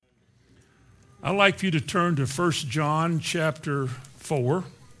I'd like for you to turn to 1 John chapter 4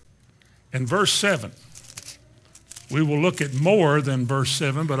 and verse 7. We will look at more than verse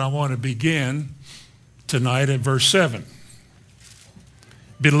 7, but I want to begin tonight at verse 7.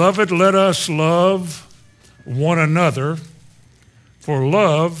 Beloved, let us love one another, for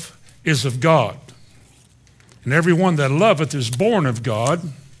love is of God. And everyone that loveth is born of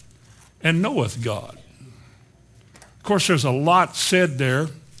God and knoweth God. Of course, there's a lot said there,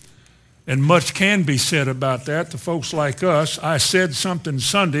 and much can be said about that to folks like us. I said something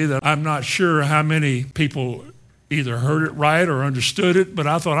Sunday that I'm not sure how many people either heard it right or understood it, but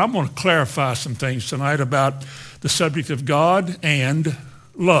I thought I'm going to clarify some things tonight about the subject of God and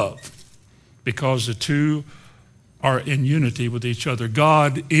love, because the two are in unity with each other.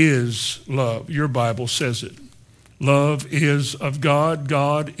 God is love. Your Bible says it. Love is of God.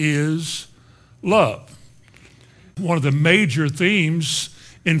 God is love. One of the major themes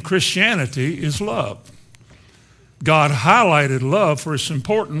in Christianity is love. God highlighted love for its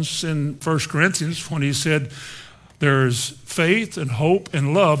importance in 1 Corinthians when he said there's faith and hope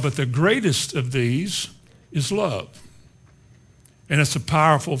and love, but the greatest of these is love. And it's a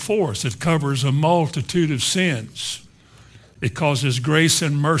powerful force. It covers a multitude of sins. It causes grace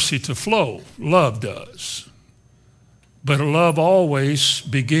and mercy to flow. Love does. But love always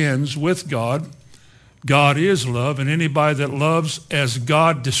begins with God. God is love, and anybody that loves as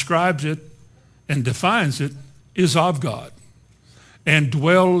God describes it and defines it is of God and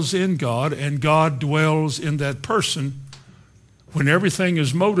dwells in God, and God dwells in that person when everything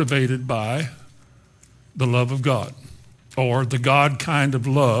is motivated by the love of God, or the God kind of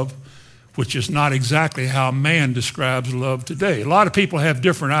love, which is not exactly how man describes love today. A lot of people have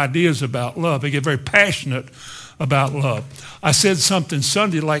different ideas about love. They get very passionate about love. I said something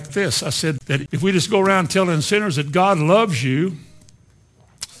Sunday like this. I said that if we just go around telling sinners that God loves you,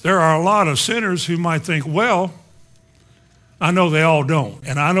 there are a lot of sinners who might think, well, I know they all don't.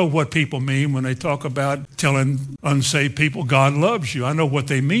 And I know what people mean when they talk about telling unsaved people God loves you. I know what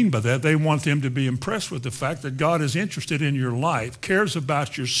they mean by that. They want them to be impressed with the fact that God is interested in your life, cares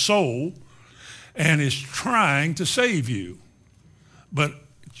about your soul, and is trying to save you. But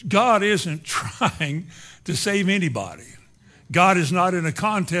God isn't trying to save anybody. God is not in a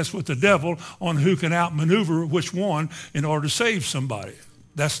contest with the devil on who can outmaneuver which one in order to save somebody.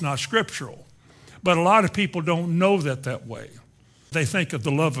 That's not scriptural. But a lot of people don't know that way. They think of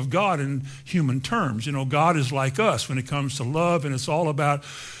the love of God in human terms. You know, God is like us when it comes to love, and it's all about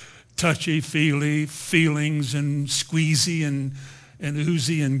touchy-feely feelings and squeezy and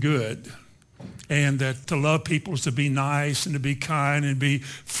oozy and good. And that to love people is to be nice and to be kind and be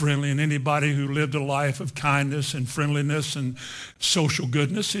friendly. And anybody who lived a life of kindness and friendliness and social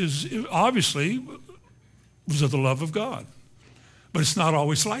goodness is obviously was of the love of God. But it's not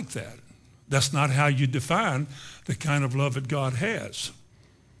always like that. That's not how you define the kind of love that God has.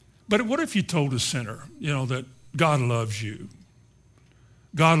 But what if you told a sinner, you know, that God loves you?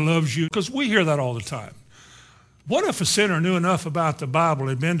 God loves you, because we hear that all the time. What if a sinner knew enough about the Bible,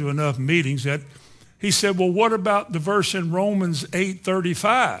 had been to enough meetings, that he said, well, what about the verse in Romans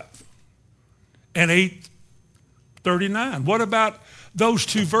 8:35 and 8:39? What about those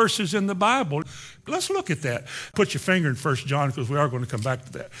two verses in the Bible? Let's look at that. Put your finger in 1 John, because we are going to come back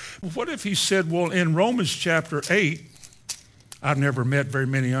to that. What if he said, well, in Romans chapter 8, I've never met very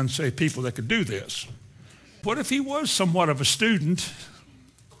many unsaved people that could do this. What if he was somewhat of a student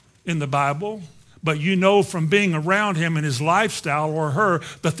in the Bible, but you know from being around him and his lifestyle or her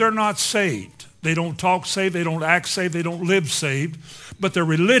that they're not saved? They don't talk saved, they don't act saved, they don't live saved, but they're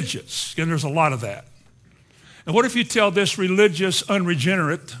religious, and there's a lot of that. And what if you tell this religious,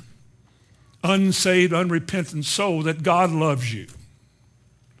 unregenerate, unsaved, unrepentant soul that God loves you?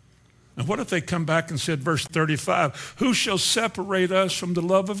 And what if they come back and said, verse 35, who shall separate us from the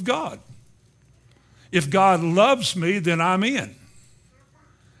love of God? If God loves me, then I'm in.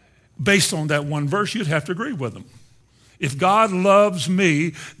 Based on that one verse, you'd have to agree with them. If God loves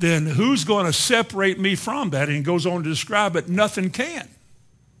me, then who's going to separate me from that? And he goes on to describe it, nothing can.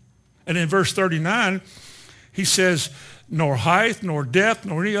 And in verse 39, he says, nor height, nor depth,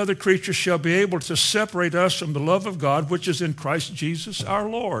 nor any other creature shall be able to separate us from the love of God, which is in Christ Jesus our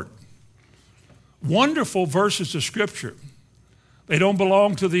Lord. Wonderful verses of Scripture. They don't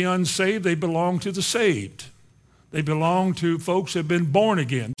belong to the unsaved, they belong to the saved. They belong to folks who have been born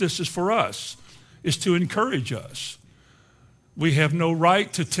again. This is for us. It's to encourage us. We have no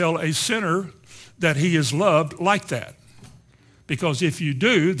right to tell a sinner that he is loved like that. Because if you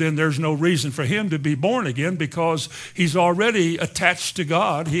do, then there's no reason for him to be born again, because he's already attached to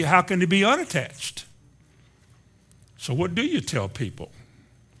God. How can he be unattached? So what do you tell people?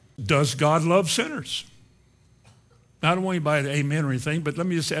 Does God love sinners? I don't want anybody to amen or anything, but let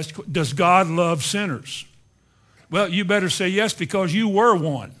me just ask, does God love sinners? Well, you better say yes, because you were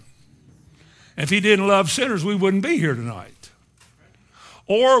one. If he didn't love sinners, we wouldn't be here tonight.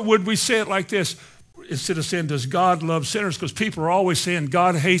 Or would we say it like this, instead of saying, does God love sinners? Because people are always saying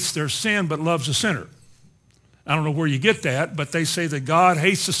God hates their sin but loves a sinner. I don't know where you get that, but they say that God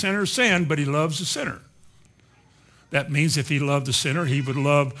hates the sinner's sin, but he loves the sinner. That means if he loved the sinner, he would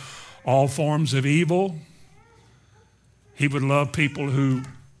love all forms of evil. He would love people who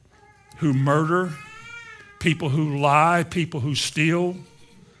murder, people who lie, people who steal,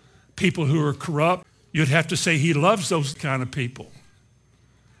 people who are corrupt. You'd have to say he loves those kind of people.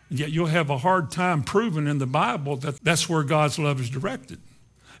 And yet you'll have a hard time proving in the Bible that that's where God's love is directed.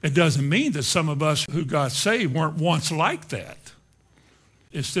 It doesn't mean that some of us who got saved weren't once like that.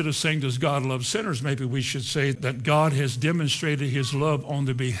 Instead of saying, does God love sinners, maybe we should say that God has demonstrated his love on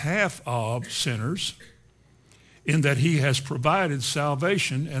the behalf of sinners in that he has provided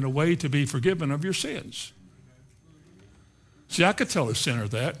salvation and a way to be forgiven of your sins. See, I could tell a sinner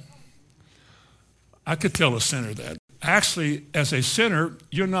that. I could tell a sinner that. Actually, as a sinner,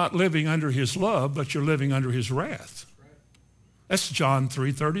 you're not living under his love, but you're living under his wrath. That's John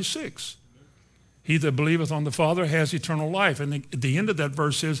 3:36. He that believeth on the Father has eternal life. And at the end of that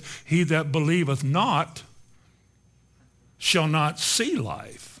verse is, he that believeth not shall not see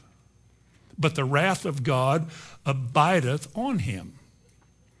life, but the wrath of God abideth on him.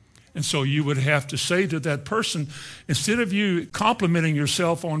 And so you would have to say to that person, instead of you complimenting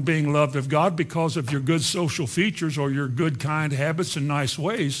yourself on being loved of God because of your good social features or your good, kind habits and nice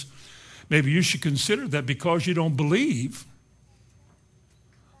ways, maybe you should consider that because you don't believe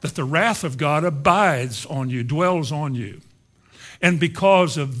that the wrath of God abides on you, dwells on you. And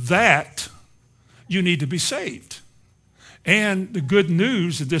because of that, you need to be saved. And the good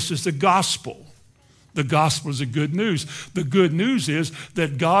news, this is the gospel. The gospel is the good news. The good news is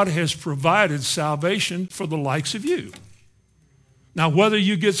that God has provided salvation for the likes of you. Now, whether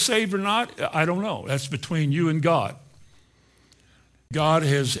you get saved or not, I don't know. That's between you and God. God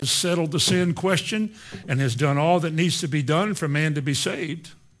has settled the sin question and has done all that needs to be done for man to be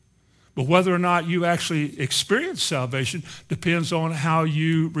saved. But whether or not you actually experience salvation depends on how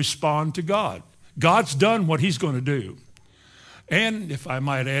you respond to God. God's done what he's going to do. And if I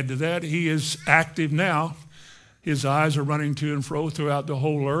might add to that, he is active now. His eyes are running to and fro throughout the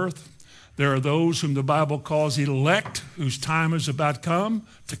whole earth. There are those whom the Bible calls elect, whose time is about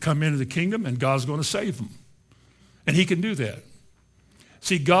to come into the kingdom, and God's going to save them. And he can do that.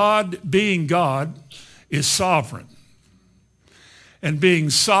 See, God, being God, is sovereign. And being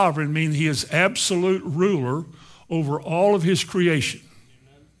sovereign means he is absolute ruler over all of his creation.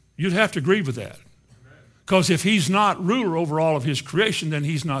 You'd have to agree with that. Because if he's not ruler over all of his creation, then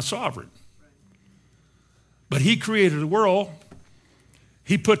he's not sovereign. But he created the world.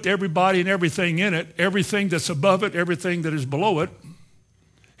 He put everybody and everything in it, everything that's above it, everything that is below it.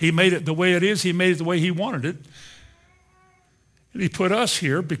 He made it the way it is. He made it the way he wanted it. And he put us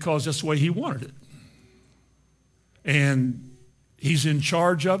here because that's the way he wanted it. And he's in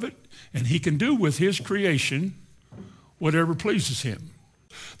charge of it, and he can do with his creation whatever pleases him.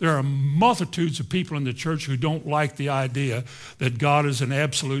 There are multitudes of people in the church who don't like the idea that God is an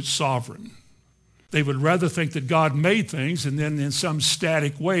absolute sovereign. They would rather think that God made things, and then in some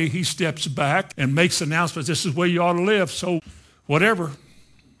static way, he steps back and makes announcements, this is the way you ought to live, so whatever.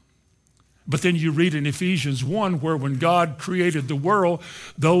 But then you read in Ephesians 1 where when God created the world,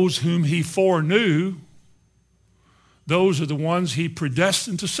 those whom he foreknew, those are the ones he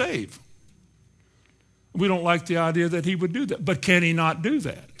predestined to save. We don't like the idea that he would do that. But can he not do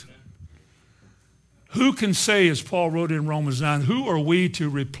that? Who can say, as Paul wrote in Romans 9, who are we to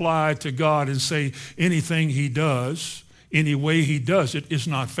reply to God and say anything he does, any way he does it, is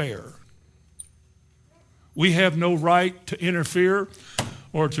not fair? We have no right to interfere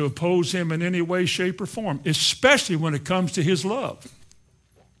or to oppose him in any way, shape, or form, especially when it comes to his love.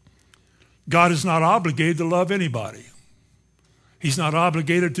 God is not obligated to love anybody. He's not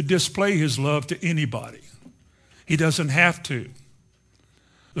obligated to display his love to anybody. He doesn't have to.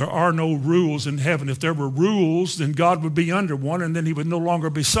 There are no rules in heaven. If there were rules, then God would be under one, and then he would no longer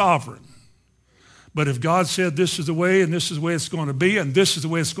be sovereign. But if God said this is the way, and this is the way it's going to be, and this is the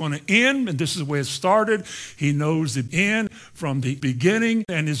way it's going to end, and this is the way it started, he knows the end from the beginning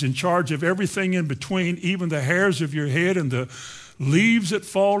and is in charge of everything in between, even the hairs of your head and the leaves that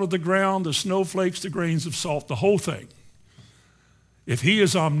fall to the ground, the snowflakes, the grains of salt, the whole thing. If he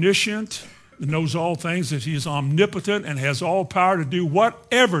is omniscient, knows all things, if he is omnipotent and has all power to do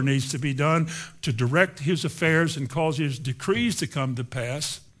whatever needs to be done to direct his affairs and cause his decrees to come to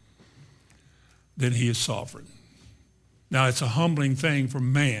pass, then he is sovereign. Now, it's a humbling thing for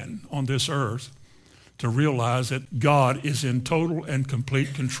man on this earth to realize that God is in total and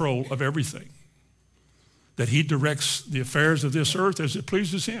complete control of everything, that he directs the affairs of this earth as it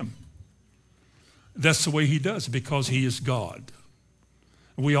pleases him. That's the way he does it because he is God.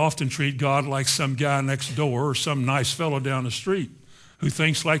 We often treat God like some guy next door or some nice fellow down the street who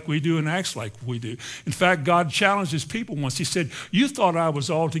thinks like we do and acts like we do. In fact, God challenged his people once. He said, you thought I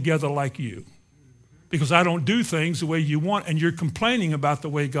was altogether like you because I don't do things the way you want, and you're complaining about the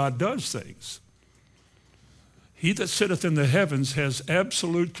way God does things. He that sitteth in the heavens has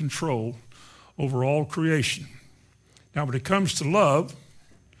absolute control over all creation. Now, when it comes to love,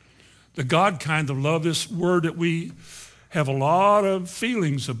 the God kind of love, this word that we have a lot of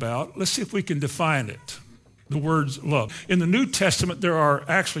feelings about, let's see if we can define it, the words love. In the New Testament, there are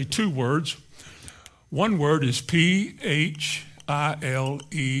actually two words. One word is P-H-I-L-E-O.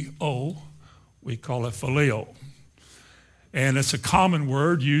 We call it phileo. And it's a common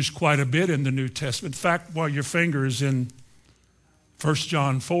word used quite a bit in the New Testament. In fact, while your finger is in 1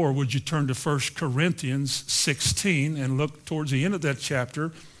 John 4, would you turn to 1 Corinthians 16 and look towards the end of that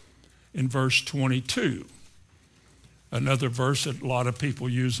chapter in verse 22. Another verse that a lot of people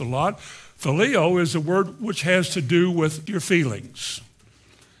use a lot. Phileo is a word which has to do with your feelings.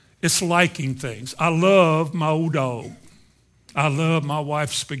 It's liking things. I love my old dog. I love my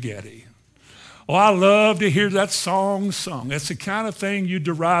wife's spaghetti. Oh, I love to hear that song sung. That's the kind of thing you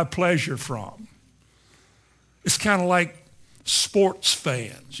derive pleasure from. It's kind of like sports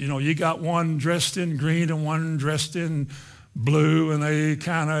fans. You know, you got one dressed in green and one dressed in blue, and they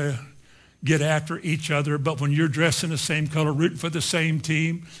kind of get after each other. But when you're dressed in the same color, rooting for the same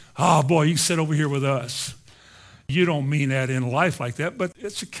team, oh boy, you can sit over here with us. You don't mean that in life like that, but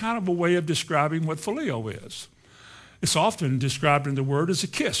it's a kind of a way of describing what phileo is. It's often described in the word as a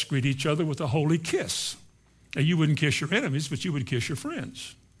kiss. Greet each other with a holy kiss. Now, you wouldn't kiss your enemies, but you would kiss your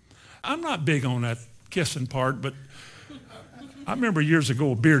friends. I'm not big on that kissing part, but I remember years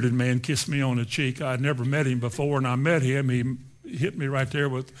ago a bearded man kissed me on the cheek. I'd never met him before, and I met him. He hit me right there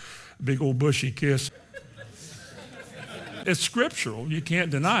with a big old bushy kiss. It's scriptural. You can't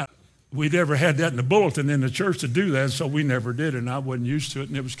deny it. We'd never had that in the bulletin in the church to do that, so we never did it, and I wasn't used to it,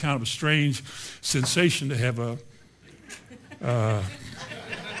 and it was kind of a strange sensation to have a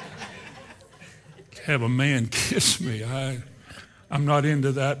man kiss me. I'm not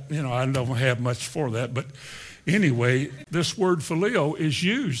into that. You know, I don't have much for that. But anyway, this word phileo is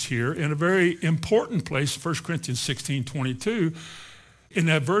used here in a very important place, 1 Corinthians 16:22. In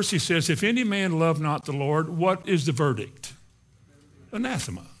that verse, he says, if any man love not the Lord, what is the verdict?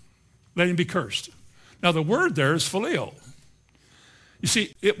 Anathema. Let him be cursed. Now, the word there is phileo. You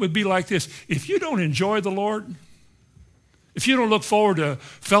see, it would be like this. If you don't enjoy the Lord, if you don't look forward to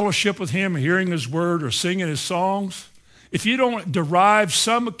fellowship with him, hearing his word or singing his songs, if you don't derive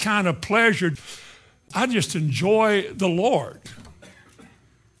some kind of pleasure, I just enjoy the Lord,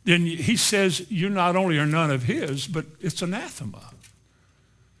 then he says you not only are none of his, but it's anathema.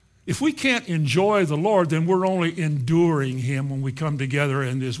 If we can't enjoy the Lord, then we're only enduring him when we come together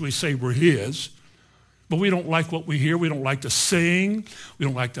and as we say we're his. But we don't like what we hear. We don't like to sing. We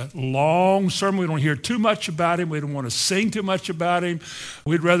don't like that long sermon. We don't hear too much about him. We don't want to sing too much about him.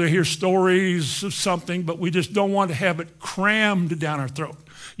 We'd rather hear stories of something, but we just don't want to have it crammed down our throat.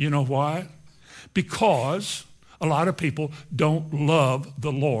 You know why? Because a lot of people don't love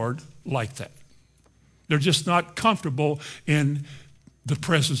the Lord like that. They're just not comfortable in the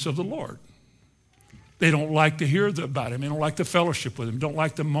presence of the Lord. They don't like to hear about him. They don't like the fellowship with him. Don't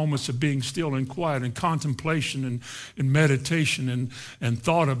like the moments of being still and quiet and contemplation and meditation and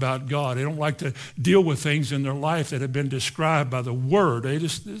thought about God. They don't like to deal with things in their life that have been described by the Word.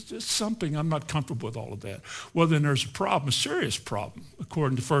 It's just something, I'm not comfortable with all of that. Well, then there's a problem, a serious problem,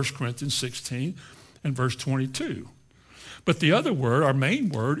 according to 1 Corinthians 16 and verse 22. But the other word, our main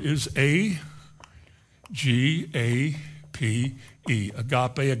word, is A-G-A-P-E.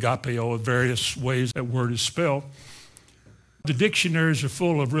 Agape, agapeo, various ways that word is spelled. The dictionaries are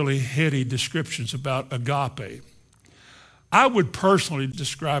full of really heady descriptions about agape. I would personally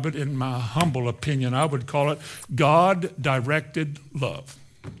describe it, in my humble opinion, I would call it God-directed love.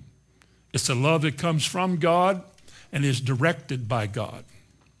 It's a love that comes from God and is directed by God.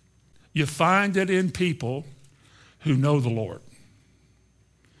 You find it in people who know the Lord.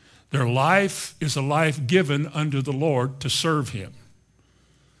 Their life is a life given unto the Lord to serve him.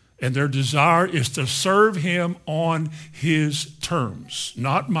 And their desire is to serve him on his terms,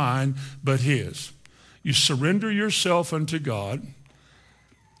 not mine, but his. You surrender yourself unto God,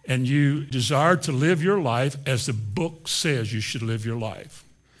 and you desire to live your life as the book says you should live your life.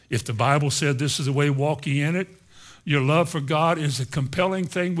 If the Bible said this is the way, walk ye in it, your love for God is a compelling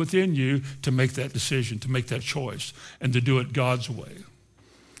thing within you to make that decision, to make that choice, and to do it God's way.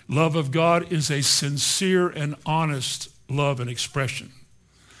 Love of God is a sincere and honest love and expression.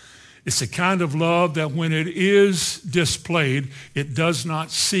 It's a kind of love that when it is displayed, it does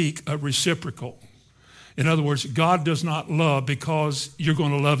not seek a reciprocal. In other words, God does not love because you're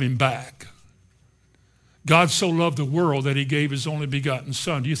going to love him back. God so loved the world that he gave his only begotten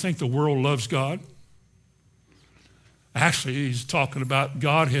son. Do you think the world loves God? Actually, he's talking about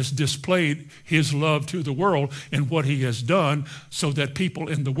God has displayed his love to the world and what he has done so that people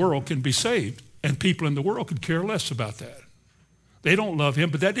in the world can be saved. And people in the world could care less about that. They don't love him,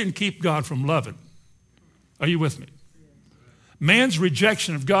 but that didn't keep God from loving. Are you with me? Man's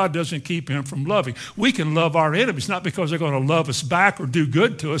rejection of God doesn't keep him from loving. We can love our enemies, not because they're going to love us back or do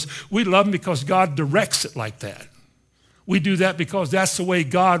good to us. We love them because God directs it like that. We do that because that's the way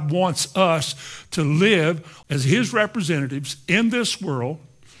God wants us to live as his representatives in this world.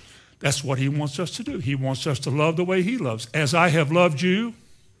 That's what he wants us to do. He wants us to love the way he loves. As I have loved you,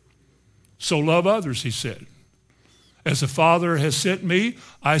 so love others, he said. As the Father has sent me,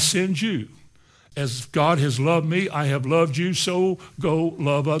 I send you. As God has loved me, I have loved you, so go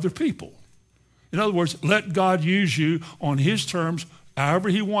love other people. In other words, let God use you on his terms, however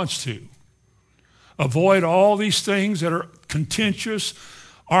he wants to. Avoid all these things that are contentious,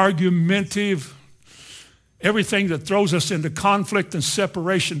 argumentative, everything that throws us into conflict and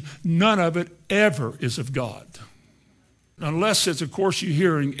separation. None of it ever is of God. Unless it's, of course, you're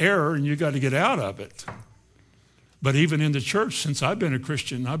hearing error and you got to get out of it. But even in the church, since I've been a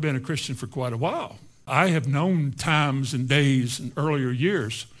Christian for quite a while. I have known times and days in earlier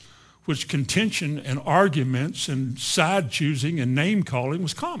years which contention and arguments and side choosing and name calling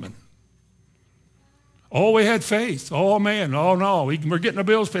was common. Oh, we had faith. Oh, man. Oh, no. We're getting our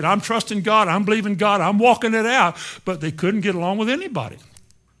bills paid. I'm trusting God. I'm believing God. I'm walking it out. But they couldn't get along with anybody.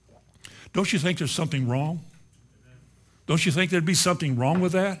 Don't you think there's something wrong? Don't you think there'd be something wrong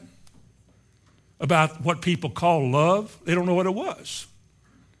with that? About what people call love? They don't know what it was.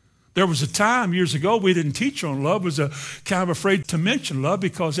 There was a time years ago we didn't teach on love. Was kind of afraid to mention love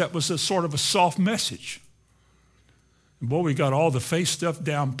because that was a sort of a soft message. And boy, we got all the faith stuff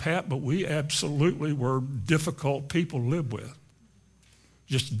down pat, but we absolutely were difficult people to live with.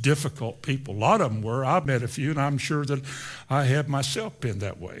 Just difficult people. A lot of them were. I've met a few, and I'm sure that I have myself been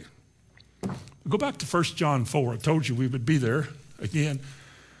that way. Go back to 1 John 4. I told you we would be there again.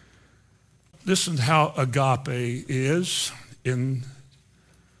 Listen to how agape is in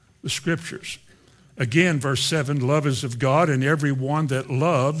the scriptures. Again, verse 7, love is of God, and everyone that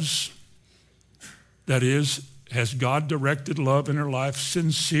loves, that is, has God-directed love in her life,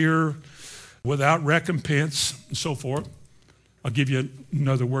 sincere, without recompense, and so forth. I'll give you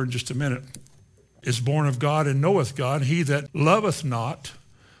another word in just a minute. Is born of God and knoweth God. He that loveth not,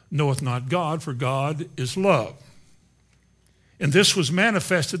 knoweth not God, for God is love. And this was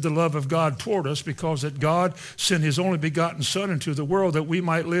manifested, the love of God toward us, because that God sent his only begotten Son into the world that we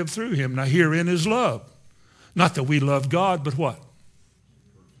might live through him. Now herein is love. Not that we love God, but what?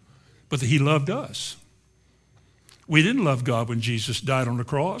 But that he loved us. We didn't love God when Jesus died on the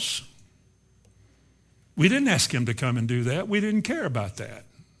cross. We didn't ask him to come and do that. We didn't care about that.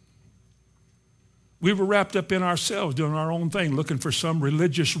 We were wrapped up in ourselves, doing our own thing, looking for some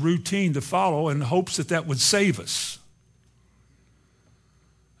religious routine to follow in hopes that that would save us.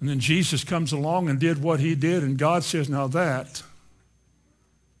 And then Jesus comes along and did what he did, and God says, now that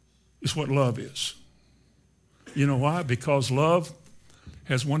is what love is. You know why? Because love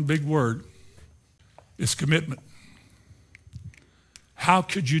has one big word. It's commitment. How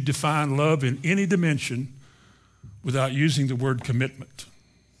could you define love in any dimension without using the word commitment?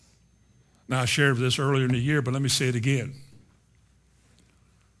 Now, I shared this earlier in the year, but let me say it again.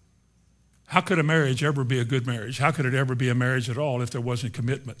 How could a marriage ever be a good marriage? How could it ever be a marriage at all if there wasn't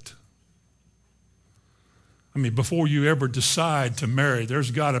commitment? I mean, before you ever decide to marry,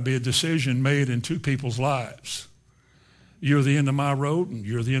 there's got to be a decision made in two people's lives. You're the end of my road, and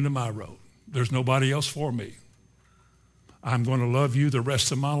you're the end of my road. There's nobody else for me. I'm going to love you the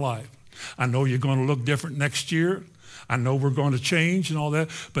rest of my life. I know you're going to look different next year. I know we're going to change and all that,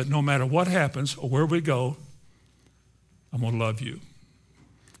 but no matter what happens or where we go, I'm going to love you.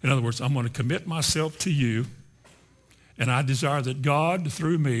 In other words, I'm going to commit myself to you, and I desire that God,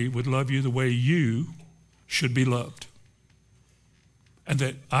 through me, would love you the way you should be loved, and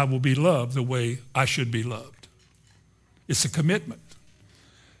that I will be loved the way I should be loved. It's a commitment.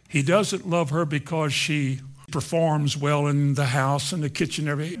 He doesn't love her because she performs well in the house and the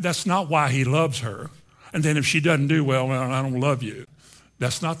kitchen. That's not why he loves her. And then if she doesn't do well, I don't love you.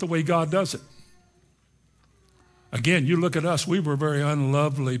 That's not the way God does it. Again, you look at us, we were very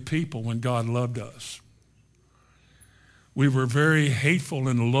unlovely people when God loved us. We were very hateful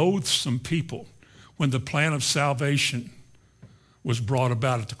and loathsome people when the plan of salvation was brought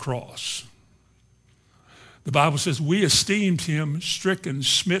about at the cross. The Bible says we esteemed him stricken,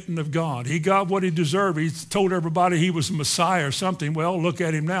 smitten of God. He got what he deserved. He told everybody he was a Messiah or something. Well, look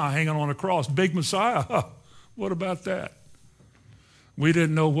at him now hanging on a cross. Big Messiah. What about that? We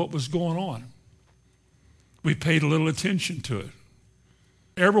didn't know what was going on. We paid a little attention to it.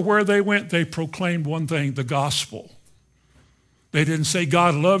 Everywhere they went, they proclaimed one thing, the gospel. They didn't say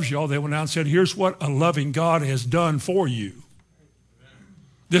God loves y'all. They went out and said, here's what a loving God has done for you.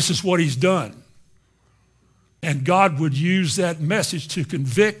 This is what he's done. And God would use that message to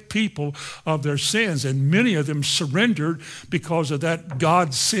convict people of their sins. And many of them surrendered because of that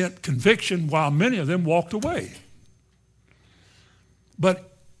God-sent conviction, while many of them walked away.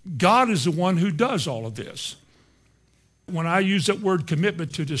 But God is the one who does all of this. When I use that word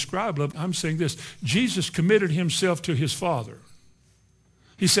commitment to describe love, I'm saying this. Jesus committed himself to his Father.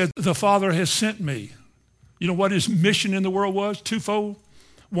 He said, the Father has sent me. You know what his mission in the world was? Twofold.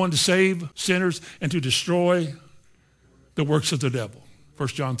 One, to save sinners, and to destroy the works of the devil. 1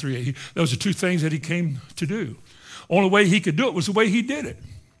 John 3:8. Those are two things that he came to do. Only way he could do it was the way he did it.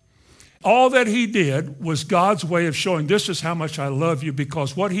 All that he did was God's way of showing this is how much I love you,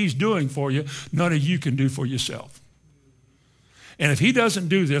 because what he's doing for you, none of you can do for yourself. And if he doesn't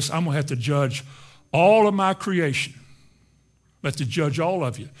do this, I'm going to have to judge all of my creation. I have to judge all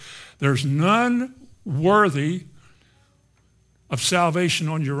of you. There's none worthy of salvation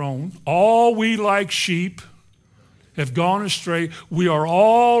on your own. All we like sheep have gone astray. We are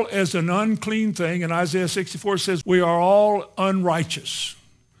all as an unclean thing. And Isaiah 64 says, we are all unrighteous,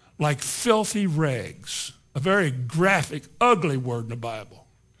 like filthy rags. A very graphic, ugly word in the Bible.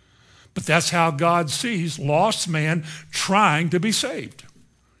 But that's how God sees lost man trying to be saved.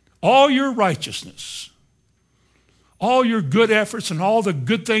 All your righteousness, all your good efforts and all the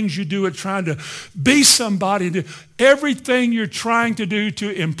good things you do at trying to be somebody, everything you're trying to do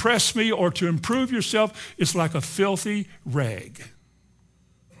to impress me or to improve yourself is like a filthy rag.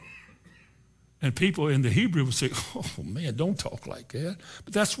 And people in the Hebrew would say, oh man, don't talk like that.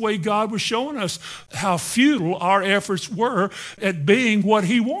 But that's the way God was showing us how futile our efforts were at being what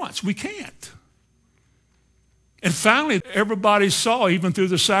he wants. We can't. And finally, everybody saw, even through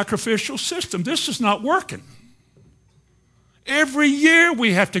the sacrificial system, this is not working. Every year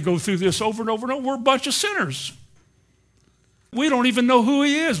we have to go through this over and over and over. We're a bunch of sinners. We don't even know who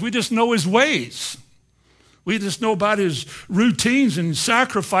he is. We just know his ways. We just know about his routines and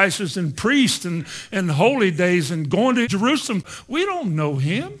sacrifices and priests and holy days and going to Jerusalem. We don't know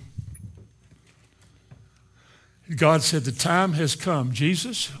him. God said, the time has come.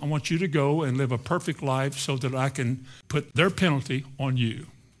 Jesus, I want you to go and live a perfect life so that I can put their penalty on you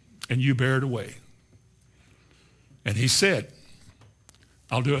and you bear it away. And he said,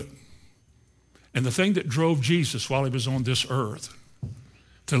 I'll do it. And the thing that drove Jesus while he was on this earth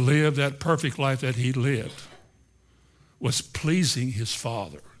to live that perfect life that he lived was pleasing his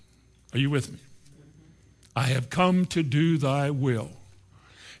Father. Are you with me? I have come to do thy will.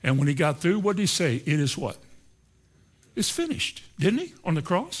 And when he got through, what did he say? It is what? It's finished. Didn't he? On the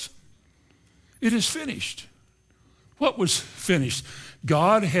cross? It is finished. What was finished?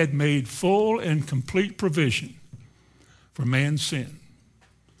 God had made full and complete provision for man's sin.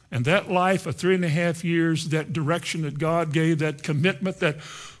 And that life of 3.5 years, that direction that God gave, that commitment, that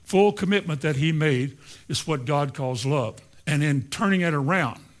full commitment that he made is what God calls love. And in turning it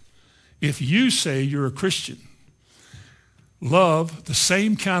around, if you say you're a Christian, love, the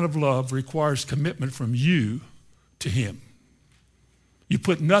same kind of love, requires commitment from you to him. You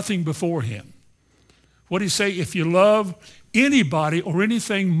put nothing before him. What did he say? If you love anybody or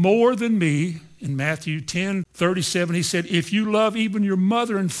anything more than me, in Matthew 10:37, he said, if you love even your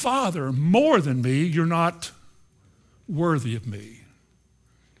mother and father more than me, you're not worthy of me.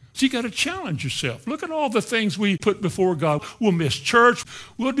 So you got to challenge yourself. Look at all the things we put before God. We'll miss church.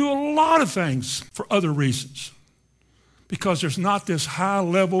 We'll do a lot of things for other reasons because there's not this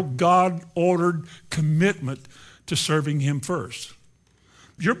high-level, God-ordered commitment to serving him first.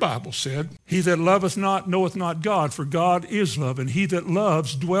 Your Bible said, he that loveth not knoweth not God, for God is love, and he that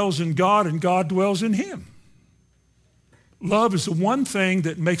loves dwells in God, and God dwells in him. Love is the one thing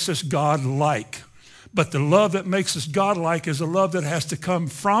that makes us God-like. But the love that makes us God-like is a love that has to come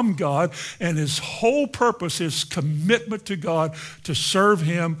from God, and his whole purpose is commitment to God to serve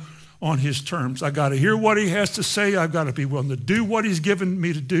him on his terms. I got to hear what he has to say. I've got to be willing to do what he's given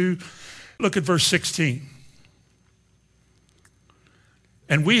me to do. Look at verse 16.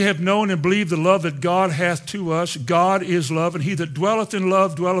 And we have known and believed the love that God hath to us. God is love, and he that dwelleth in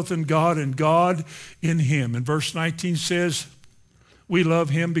love dwelleth in God, and God in him. And verse 19 says, we love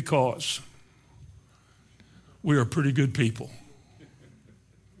him because we are pretty good people.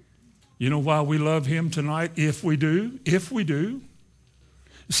 You know why we love him tonight? If we do.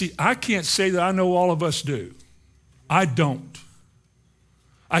 See, I can't say that I know all of us do. I don't.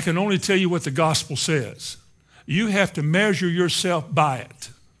 I can only tell you what the gospel says. You have to measure yourself by it.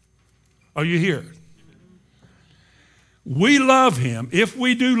 Are you here? We love him if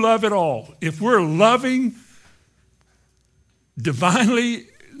we do love at all. If we're loving, divinely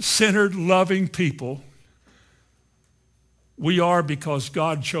centered, loving people, we are because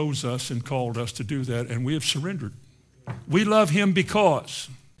God chose us and called us to do that, and we have surrendered. We love him because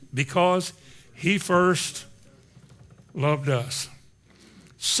he first loved us.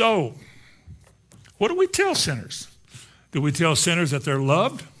 So, what do we tell sinners? Do we tell sinners that they're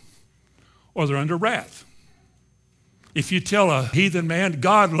loved or they're under wrath? If you tell a heathen man,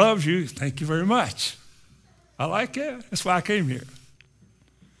 God loves you, thank you very much. I like that. That's why I came here.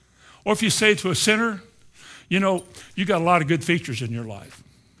 Or if you say to a sinner, you know, you got a lot of good features in your life.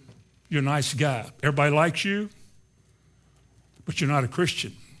 You're a nice guy. Everybody likes you, but you're not a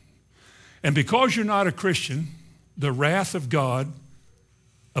Christian. And because you're not a Christian, the wrath of God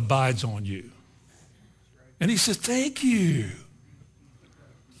abides on you. And he said, thank you.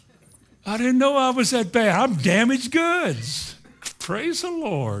 I didn't know I was that bad. I'm damaged goods. Praise the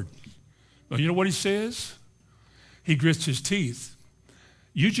Lord. Well, you know what he says? He grits his teeth.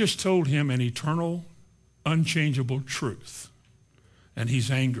 You just told him an eternal, unchangeable truth. And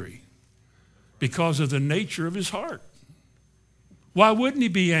he's angry because of the nature of his heart. Why wouldn't he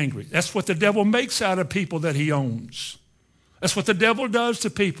be angry? That's what the devil makes out of people that he owns. That's what the devil does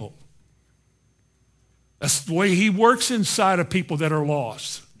to people. That's the way he works inside of people that are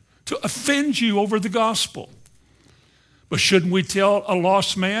lost, to offend you over the gospel. But shouldn't we tell a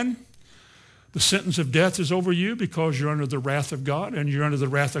lost man, the sentence of death is over you because you're under the wrath of God, and you're under the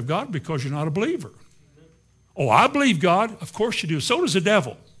wrath of God because you're not a believer? Oh, I believe God. Of course you do. So does the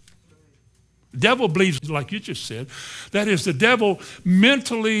devil. The devil believes, like you just said. That is, the devil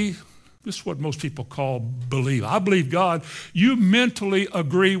mentally, this is what most people call believe. I believe God. You mentally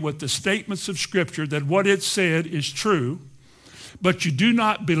agree with the statements of Scripture that what it said is true, but you do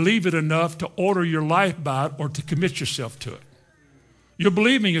not believe it enough to order your life by it or to commit yourself to it. Your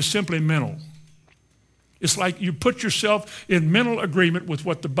believing is simply mental. It's like you put yourself in mental agreement with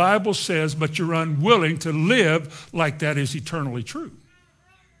what the Bible says, but you're unwilling to live like that is eternally true.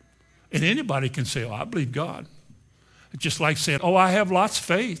 And anybody can say, oh, I believe God. It's just like saying, oh, I have lots of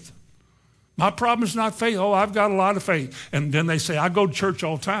faith. My problem is not faith. Oh, I've got a lot of faith. And then they say, I go to church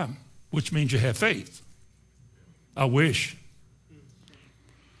all the time, which means you have faith. I wish.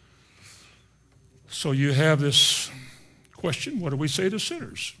 So you have this question, what do we say to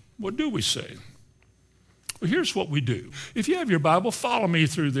sinners? What do we say? Well, here's what we do. If you have your Bible, follow me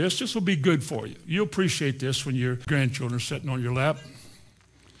through this. This will be good for you. You'll appreciate this when your grandchildren are sitting on your lap.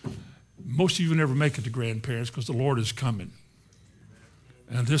 Most of you never make it to grandparents because the Lord is coming.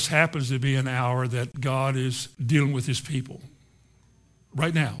 And this happens to be an hour that God is dealing with his people.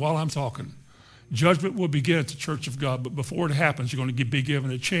 Right now, while I'm talking, judgment will begin at the church of God, but before it happens, you're going to be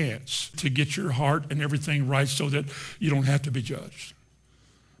given a chance to get your heart and everything right so that you don't have to be judged.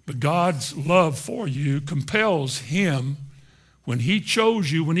 But God's love for you compels him, when he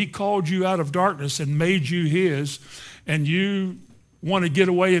chose you, when he called you out of darkness and made you his, and you want to get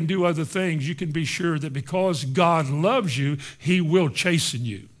away and do other things, you can be sure that because God loves you, he will chasten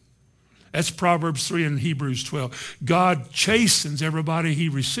you. That's Proverbs 3 and Hebrews 12. God chastens everybody he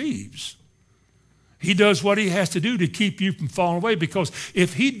receives. He does what he has to do to keep you from falling away, because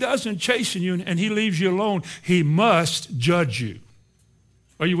if he doesn't chasten you and he leaves you alone, he must judge you.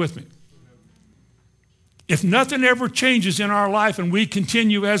 Are you with me? If nothing ever changes in our life and we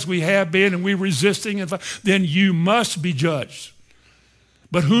continue as we have been and we're resisting, then you must be judged.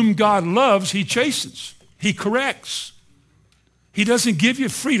 But whom God loves, he chastens. He corrects. He doesn't give you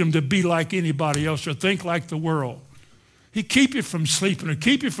freedom to be like anybody else or think like the world. He keep you from sleeping or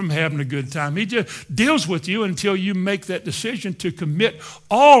keep you from having a good time. He just deals with you until you make that decision to commit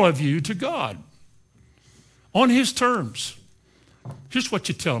all of you to God on his terms. Here's what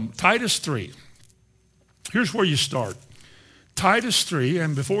you tell him. Titus 3. Here's where you start. Titus 3,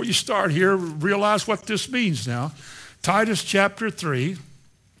 and before you start here, realize what this means now. Titus chapter 3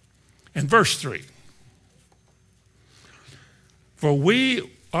 and verse 3. For we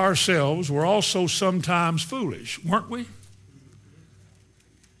ourselves were also sometimes foolish, weren't we?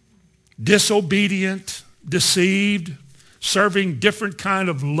 Disobedient, deceived, serving different kind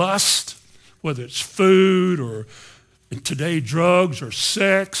of lust, whether it's food or today drugs or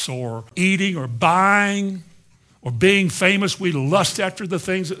sex or eating or buying or being famous. We lust after the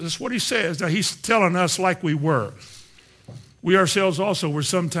things. That's what he says. Now he's telling us like we were. We ourselves also were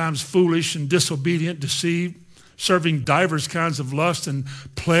sometimes foolish and disobedient, deceived, serving divers kinds of lust and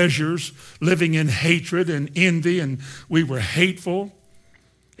pleasures, living in hatred and envy, and we were hateful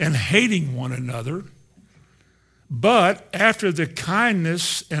and hating one another. But after the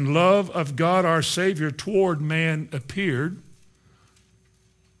kindness and love of God our Savior toward man appeared,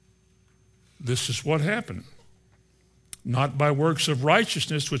 this is what happened. Not by works of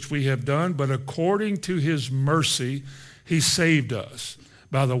righteousness which we have done, but according to his mercy he saved us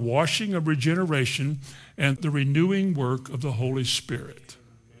by the washing of regeneration and the renewing work of the Holy Spirit.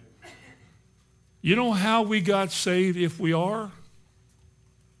 You know how we got saved if we are?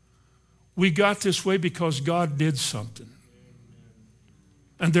 We got this way because God did something.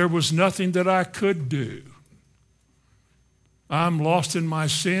 And there was nothing that I could do. I'm lost in my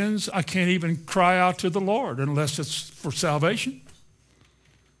sins. I can't even cry out to the Lord unless it's for salvation.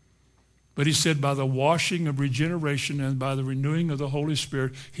 But he said, by the washing of regeneration and by the renewing of the Holy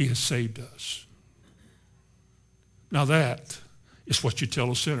Spirit, he has saved us. Now that is what you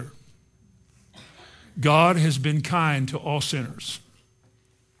tell a sinner. God has been kind to all sinners.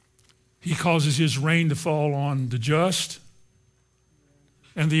 He causes his rain to fall on the just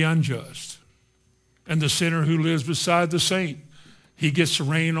and the unjust. And the sinner who lives beside the saint, he gets the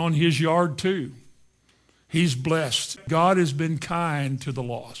rain on his yard too. He's blessed. God has been kind to the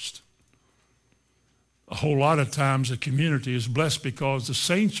lost. A whole lot of times the community is blessed because the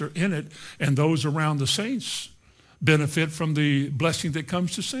saints are in it, and those around the saints benefit from the blessing that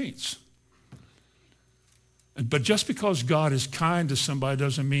comes to saints. But just because God is kind to somebody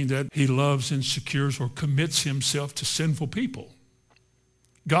doesn't mean that he loves and secures or commits himself to sinful people.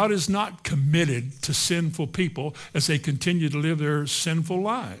 God is not committed to sinful people as they continue to live their sinful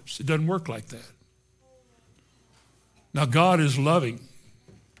lives. It doesn't work like that. Now, God is loving.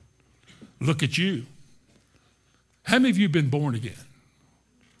 Look at you. How many of you have been born again?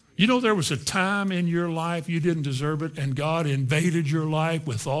 You know there was a time in your life you didn't deserve it, and God invaded your life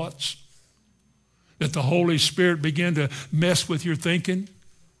with thoughts? That the Holy Spirit began to mess with your thinking,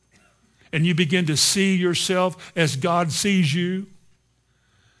 and you begin to see yourself as God sees you,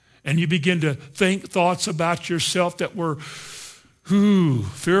 and you begin to think thoughts about yourself that were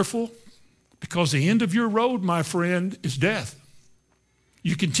fearful, because the end of your road, my friend, is death.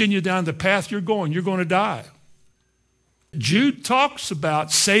 You continue down the path you're going to die. Jude talks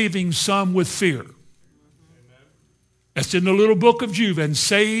about saving some with fear. That's in the little book of Jude, and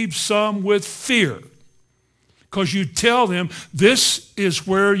save some with fear. Because you tell them this is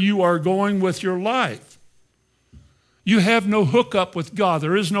where you are going with your life. You have no hookup with God.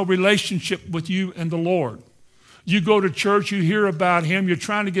 There is no relationship with you and the Lord. You go to church, you hear about him, you're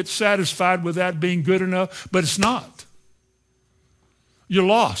trying to get satisfied with that being good enough, but it's not. You're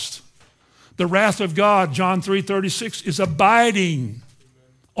lost. The wrath of God, John 3:36, is abiding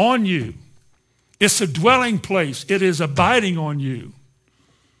on you. It's a dwelling place. It is abiding on you.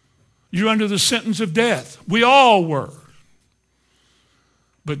 You're under the sentence of death. We all were.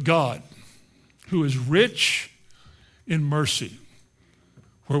 But God, who is rich in mercy,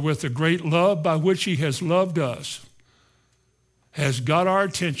 wherewith the great love by which he has loved us, has got our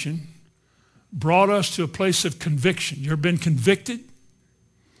attention, brought us to a place of conviction. You've been convicted.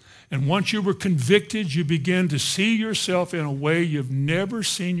 And once you were convicted, you begin to see yourself in a way you've never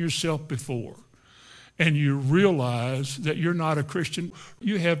seen yourself before. And you realize that you're not a Christian.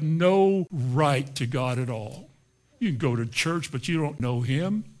 You have no right to God at all. You can go to church, but you don't know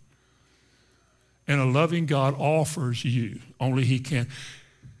him. And a loving God offers you, only he can.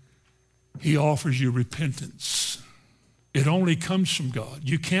 He offers you repentance. It only comes from God.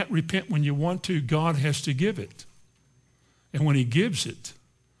 You can't repent when you want to. God has to give it. And when he gives it,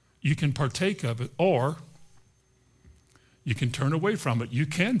 you can partake of it, or you can turn away from it. You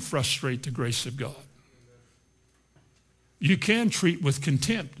can frustrate the grace of God. You can treat with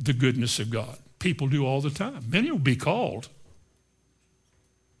contempt the goodness of God. People do all the time. Many will be called.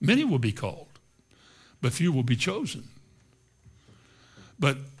 Many will be called, but few will be chosen.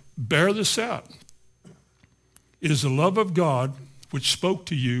 But bear this out. It is the love of God which spoke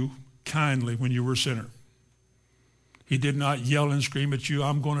to you kindly when you were a sinner. He did not yell and scream at you,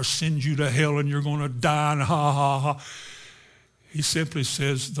 I'm going to send you to hell and you're going to die and ha, ha, ha. He simply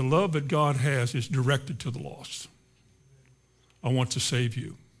says the love that God has is directed to the lost. I want to save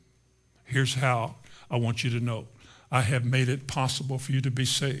you. Here's how I want you to know. I have made it possible for you to be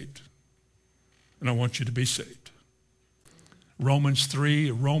saved. And I want you to be saved. Romans 3,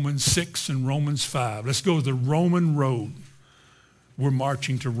 Romans 6, and Romans 5. Let's go the Roman road. We're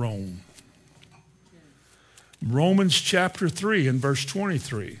marching to Rome. Romans chapter 3 and verse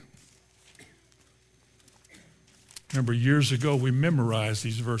 23. Remember, years ago we memorized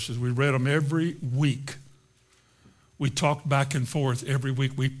these verses. We read them every week. We talked back and forth every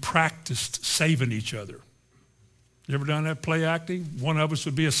week. We practiced saving each other. You ever done that, play acting? One of us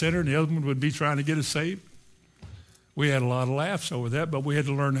would be a sinner and the other one would be trying to get us saved. We had a lot of laughs over that, but we had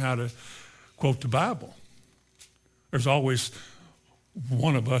to learn how to quote the Bible. There's always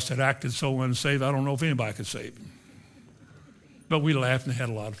one of us that acted so unsaved, I don't know if anybody could save him. But we laughed and had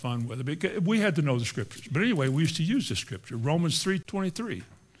a lot of fun with it because we had to know the scriptures. But anyway, we used to use the scripture. Romans 3:23.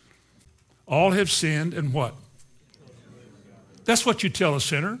 All have sinned and what? That's what you tell a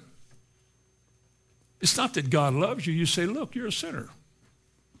sinner. It's not that God loves you. You say, look, you're a sinner.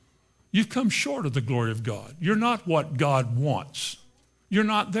 You've come short of the glory of God. You're not what God wants. You're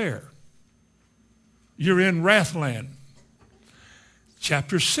not there. You're in wrathland.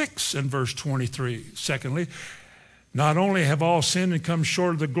 Chapter 6 and verse 23. Secondly, not only have all sinned and come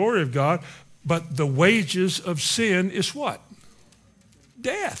short of the glory of God, but the wages of sin is what?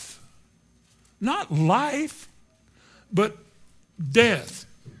 Death. Not life, but death.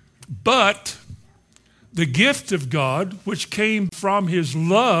 But the gift of God, which came from his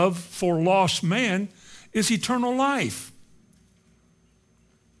love for lost man, is eternal life.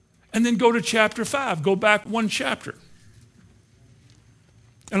 And then go to chapter 5. Go back one chapter.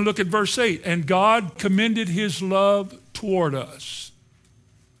 And look at verse 8. And God commended his love toward us,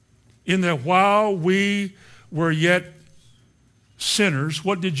 in that while we were yet sinners,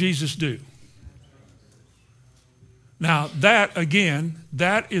 what did Jesus do? Now that, again,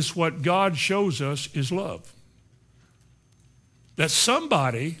 that is what God shows us is love. That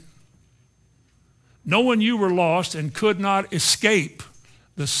somebody, knowing you were lost and could not escape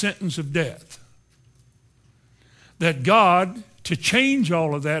the sentence of death, that God, to change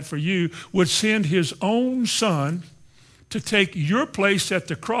all of that for you, would send his own son to take your place at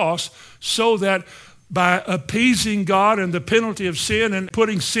the cross so that by appeasing God and the penalty of sin and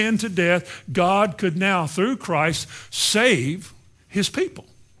putting sin to death, God could now, through Christ, save his people.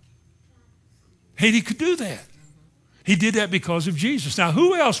 And he could do that. He did that because of Jesus. Now,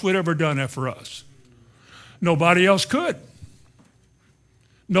 who else would ever done that for us? Nobody else could.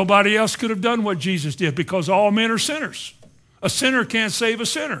 Nobody else could have done what Jesus did because all men are sinners. A sinner can't save a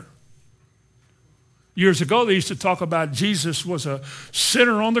sinner. Years ago, they used to talk about Jesus was a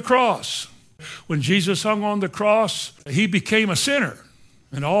sinner on the cross. When Jesus hung on the cross, he became a sinner.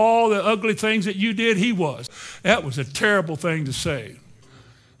 And all the ugly things that you did, he was. That was a terrible thing to say.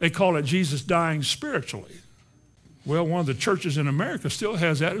 They call it Jesus dying spiritually. Well, one of the churches in America still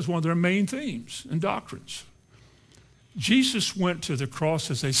has that as one of their main themes and doctrines. Jesus went to the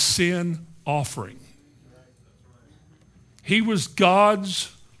cross as a sin offering. He was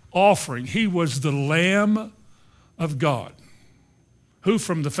God's offering. He was the Lamb of God, who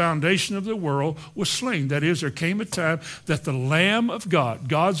from the foundation of the world was slain. That is, there came a time that the Lamb of God,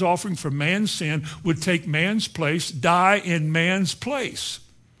 God's offering for man's sin, would take man's place, die in man's place.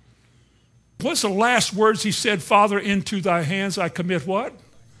 What's the last words he said? Father, into thy hands I commit what?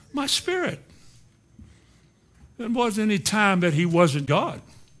 My spirit. There wasn't any time that he wasn't God.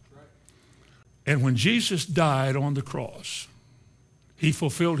 And when Jesus died on the cross, he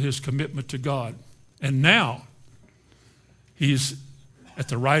fulfilled his commitment to God. And now he's at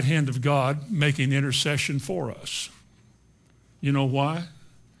the right hand of God making intercession for us. You know why?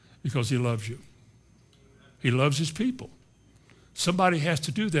 Because he loves you. He loves his people. Somebody has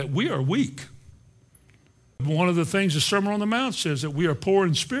to do that. We are weak. One of the things the Sermon on the Mount says that we are poor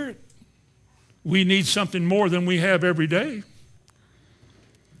in spirit. We need something more than we have every day.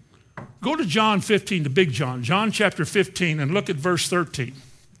 Go to John 15, to Big John, John chapter 15, and look at verse 13.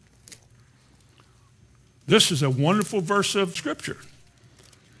 This is a wonderful verse of Scripture.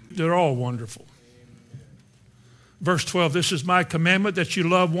 They're all wonderful. Verse 12, this is my commandment that you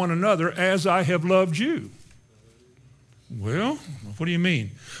love one another as I have loved you. Well, what do you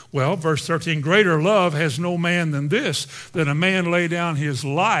mean? Well, verse 13, greater love has no man than this, that a man lay down his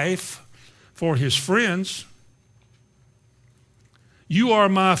life for his friends. You are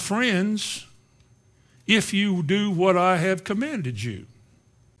my friends if you do what I have commanded you.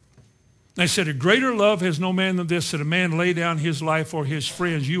 They said, a greater love has no man than this, that a man lay down his life for his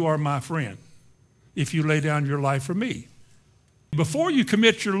friends. You are my friend if you lay down your life for me. Before you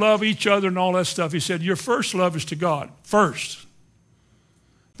commit your love each other and all that stuff, he said, your first love is to God. First.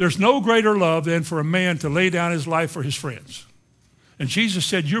 There's no greater love than for a man to lay down his life for his friends. And Jesus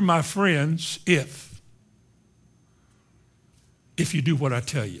said, you're my friends if. if you do what I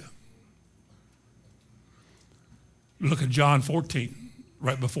tell you. Look at John 14,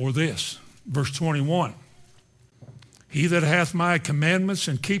 right before this, verse 21. He that hath my commandments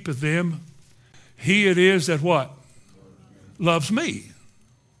and keepeth them, he it is that what? Loves me.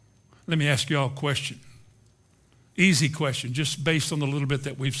 Let me ask you all a question. Easy question, just based on the little bit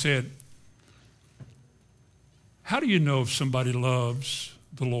that we've said. How do you know if somebody loves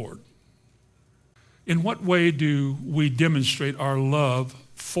the Lord? In what way do we demonstrate our love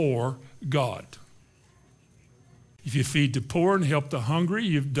for God? If you feed the poor and help the hungry,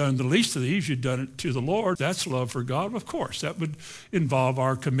 you've done the least of these, you've done it to the Lord. That's love for God. Of course, that would involve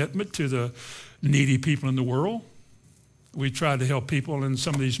our commitment to the needy people in the world. We try to help people in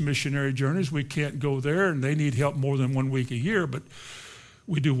some of these missionary journeys. We can't go there, and they need help more than 1 week a year, but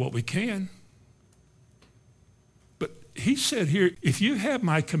we do what we can. But he said here, if you have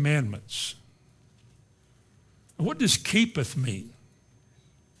my commandments, what does keepeth mean?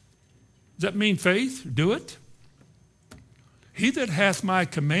 Does that mean faith? Do it. He that hath my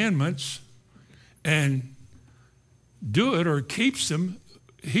commandments and do it or keeps them,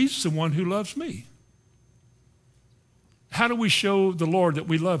 he's the one who loves me. How do we show the Lord that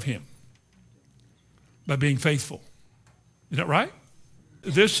we love him? By being faithful. Is that right?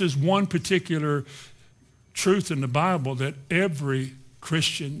 This is one particular truth in the Bible that every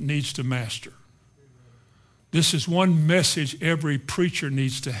Christian needs to master. This is one message every preacher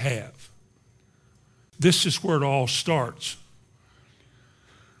needs to have. This is where it all starts.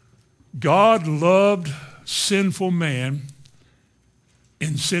 God loved sinful man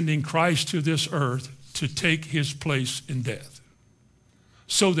in sending Christ to this earth to take his place in death,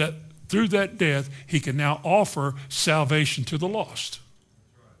 so that through that death he can now offer salvation to the lost.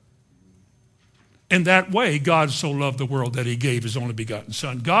 In that way, God so loved the world that he gave his only begotten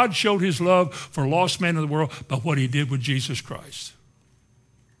Son. God showed his love for lost man in the world by what he did with Jesus Christ.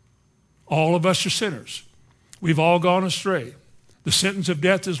 All of us are sinners. We've all gone astray. The sentence of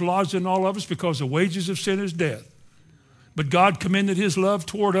death is lodged in all of us because the wages of sin is death. But God commended his love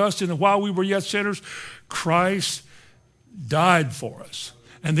toward us, and while we were yet sinners, Christ died for us.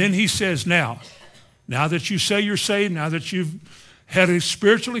 And then he says, now that you say you're saved, now that you've had a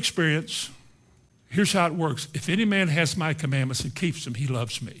spiritual experience, here's how it works. If any man has my commandments and keeps them, he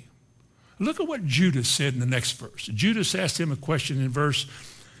loves me. Look at what Judas said in the next verse. Judas asked him a question in verse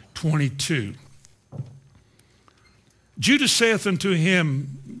 22. Judas saith unto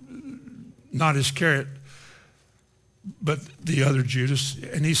him, not Iscariot, but the other Judas,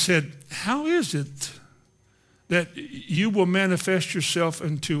 and he said, how is it that you will manifest yourself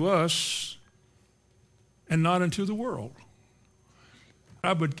unto us and not unto the world?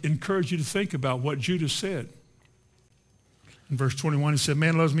 I would encourage you to think about what Judas said. In verse 21, he said,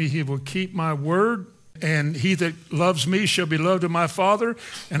 man loves me, he will keep my word, and he that loves me shall be loved of my Father,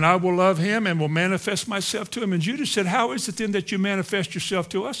 and I will love him and will manifest myself to him. And Judas said, how is it then that you manifest yourself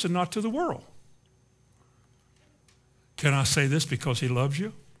to us and not to the world? Can I say this because he loves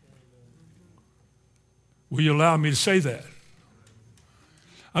you? Will you allow me to say that?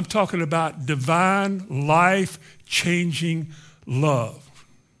 I'm talking about divine, life-changing love.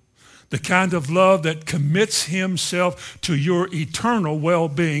 The kind of love that commits himself to your eternal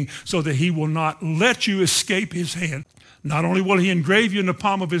well-being so that he will not let you escape his hand. Not only will he engrave you in the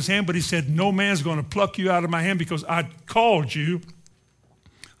palm of his hand, but he said, no man's going to pluck you out of my hand because I called you,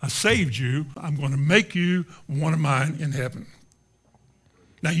 I saved you, I'm going to make you one of mine in heaven.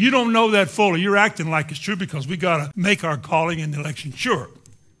 Now, you don't know that fully. You're acting like it's true because we got to make our calling and election sure.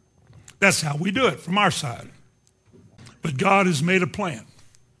 That's how we do it from our side. But God has made a plan.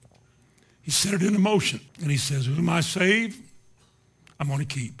 He set it into motion. And he says, whom I save, I'm going to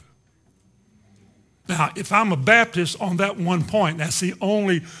keep. Now, if I'm a Baptist on that one point, that's the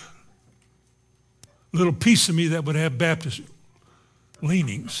only little piece of me that would have Baptist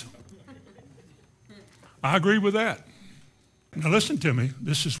leanings. I agree with that. Now listen to me.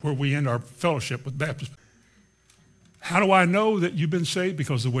 This is where we end our fellowship with Baptists. How do I know that you've been saved?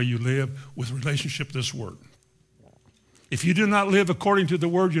 Because of the way you live with relationship to this word. If you do not live according to the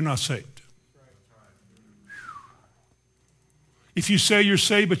word, you're not saved. If you say you're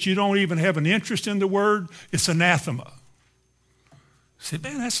saved, but you don't even have an interest in the word, it's anathema. You say,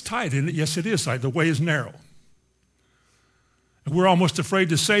 man, that's tight, isn't it? Yes, it is tight. The way is narrow. And we're almost afraid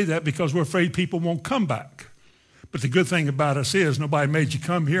to say that because we're afraid people won't come back. But the good thing about us is nobody made you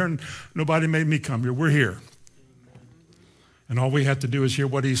come here and nobody made me come here. We're here. And all we have to do is hear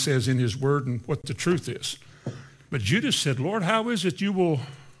what he says in his word and what the truth is. But Judas said, Lord, how is it you will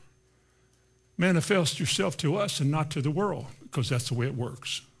manifest yourself to us and not to the world? Because that's the way it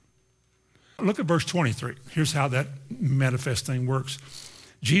works. Look at verse 23. Here's how that manifest thing works.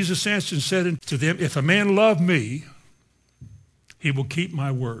 Jesus answered and said to them, if a man love me, he will keep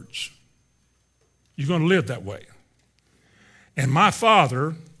my words. You're going to live that way. And my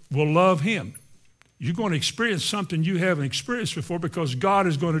Father will love him. You're going to experience something you haven't experienced before because God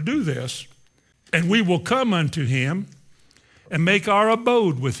is going to do this. And we will come unto him and make our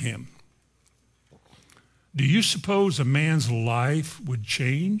abode with him. Do you suppose a man's life would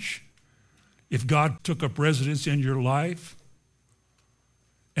change if God took up residence in your life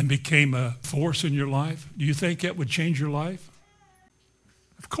and became a force in your life? Do you think that would change your life?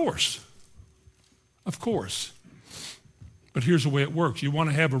 Of course. Of course. But here's the way it works. You want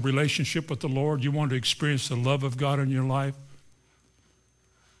to have a relationship with the Lord, you want to experience the love of God in your life,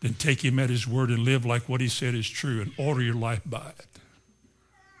 then take him at his word and live like what he said is true and order your life by it.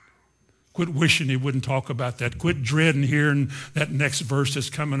 Quit wishing he wouldn't talk about that. Quit dreading hearing that next verse that's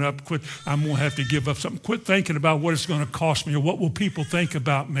coming up. Quit, I'm going to have to give up something. Quit thinking about what it's going to cost me or what will people think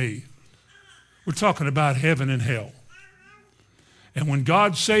about me. We're talking about heaven and hell. And when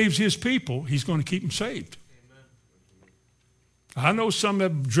God saves his people, he's going to keep them saved. I know some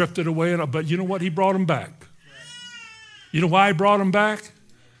have drifted away, but you know what? He brought them back. You know why he brought them back?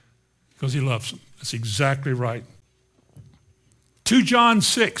 Because he loves them. That's exactly right. 2 John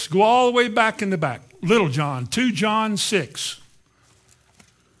 6. Go all the way back in the back. Little John, 2 John 6.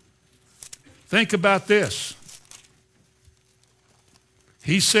 Think about this.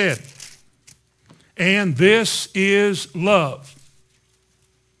 He said, and this is love.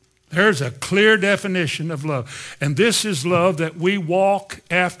 There's a clear definition of love. And this is love, that we walk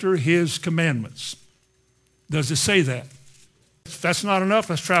after his commandments. Does it say that? If that's not enough,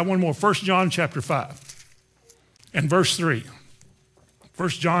 let's try one more. 1 John chapter 5 and verse 3. 1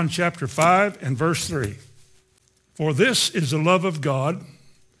 John chapter 5 and verse 3. For this is the love of God,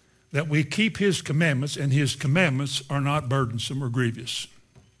 that we keep his commandments, and his commandments are not burdensome or grievous.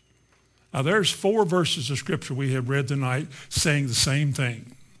 Now there's 4 verses of scripture we have read tonight saying the same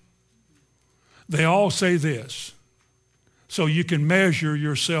thing. They all say this. So you can measure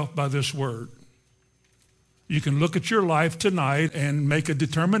yourself by this word. You can look at your life tonight and make a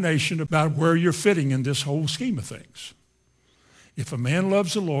determination about where you're fitting in this whole scheme of things. If a man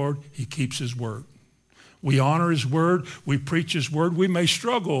loves the Lord, he keeps his word. We honor his word. We preach his word. We may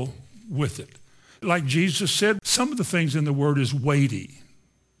struggle with it. Like Jesus said, some of the things in the word is weighty.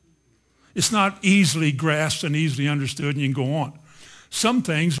 It's not easily grasped and easily understood, and you can go on. Some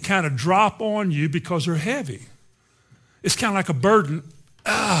things kind of drop on you because they're heavy. It's kind of like a burden.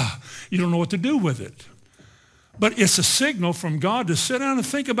 You don't know what to do with it. But it's a signal from God to sit down and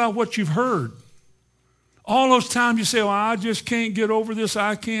think about what you've heard. All those times you say, well, I just can't get over this.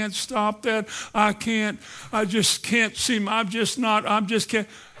 I can't stop that. I just can't seem, can't.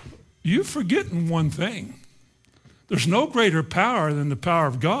 You're forgetting one thing. There's no greater power than the power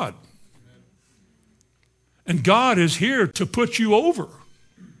of God. And God is here to put you over,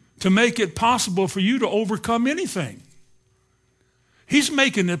 to make it possible for you to overcome anything. He's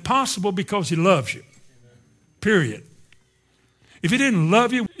making it possible because he loves you. Period. If he didn't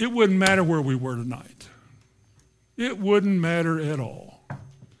love you, it wouldn't matter where we were tonight. It wouldn't matter at all.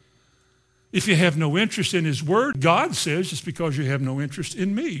 If you have no interest in his word, God says it's because you have no interest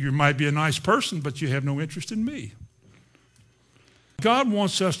in me. You might be a nice person, but you have no interest in me. God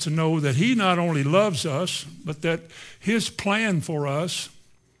wants us to know that he not only loves us, but that his plan for us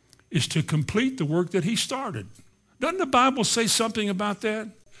is to complete the work that he started. Doesn't the Bible say something about that?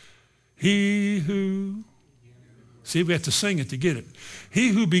 He who, see, we have to sing it to get it. He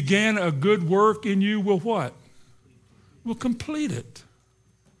who began a good work in you will what? Will complete it.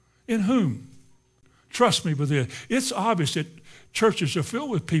 In whom? Trust me with this. It's obvious that churches are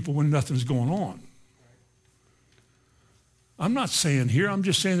filled with people when nothing's going on. I'm not saying here, I'm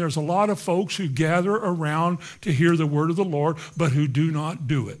just saying there's a lot of folks who gather around to hear the word of the Lord, but who do not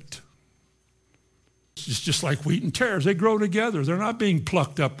do it. It's just like wheat and tares. They grow together. They're not being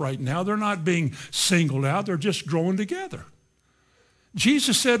plucked up right now. They're not being singled out. They're just growing together.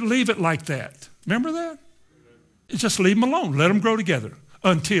 Jesus said, leave it like that. Remember that? Just leave them alone. Let them grow together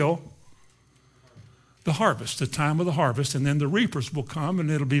until the harvest, the time of the harvest, and then the reapers will come, and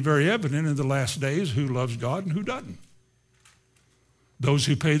it'll be very evident in the last days who loves God and who doesn't. Those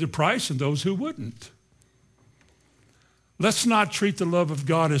who pay the price and those who wouldn't. Let's not treat the love of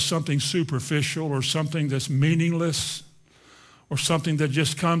God as something superficial or something that's meaningless or something that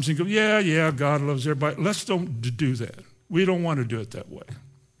just comes and goes, yeah, God loves everybody. Let's don't do that. We don't want to do it that way.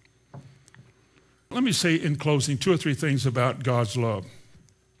 Let me say in closing 2 or 3 things about God's love.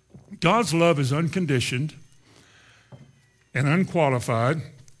 God's love is unconditioned and unqualified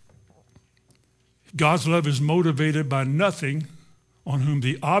God's love is motivated by nothing on whom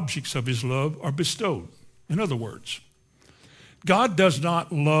the objects of his love are bestowed. In other words, God does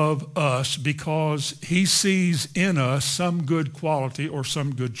not love us because he sees in us some good quality or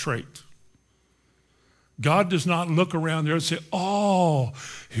some good trait. God does not look around there and say, oh,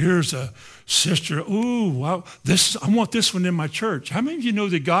 here's a sister. Ooh, wow, I want this one in my church. How many of you know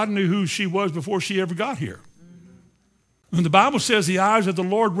that God knew who she was before she ever got here? When the Bible says the eyes of the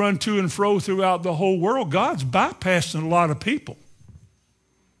Lord run to and fro throughout the whole world, God's bypassing a lot of people.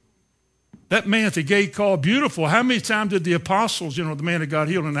 That man at the gate called Beautiful, how many times did the apostles, the man that got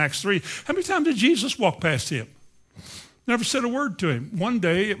healed in Acts 3, how many times did Jesus walk past him? Never said a word to him. One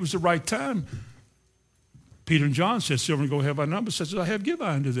day, it was the right time. Peter and John said, Silver and gold have I none, but such as I have give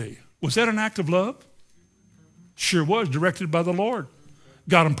I unto thee. Was that an act of love? Sure was, directed by the Lord.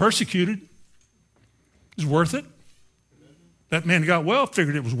 Got him persecuted. It was worth it. That man got well,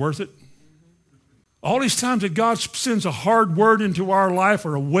 figured it was worth it. All these times that God sends a hard word into our life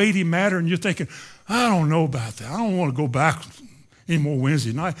or a weighty matter, and you're thinking, I don't know about that. I don't want to go back anymore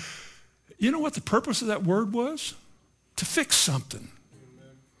Wednesday night. You know what the purpose of that word was? To fix something.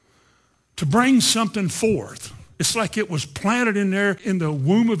 To bring something forth. It's like it was planted in there in the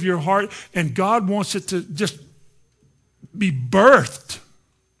womb of your heart, and God wants it to just be birthed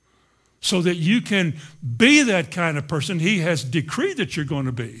so that you can be that kind of person he has decreed that you're going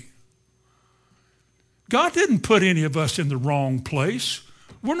to be. God didn't put any of us in the wrong place.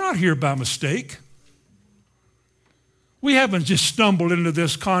 We're not here by mistake. We haven't just stumbled into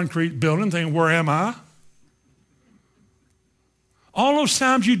this concrete building thinking, where am I? All those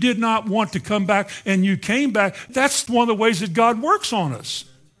times you did not want to come back and you came back, that's one of the ways that God works on us.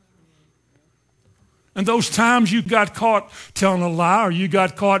 And those times you got caught telling a lie, or you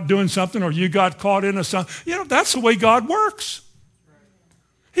got caught doing something, or you got caught in a something, that's the way God works.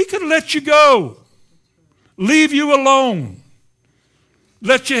 He could let you go. Leave you alone.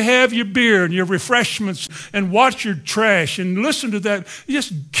 Let you have your beer and your refreshments and watch your trash and listen to that.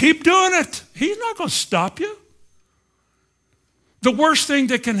 Just keep doing it. He's not going to stop you. The worst thing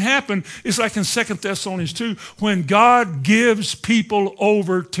that can happen is like in 2 Thessalonians 2, when God gives people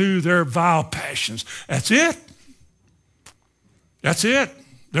over to their vile passions. That's it. That's it.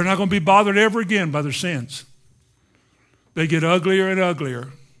 They're not going to be bothered ever again by their sins. They get uglier and uglier.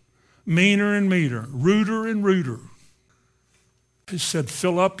 Meaner and meaner, ruder and ruder. He said,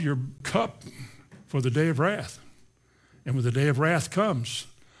 fill up your cup for the day of wrath. And when the day of wrath comes,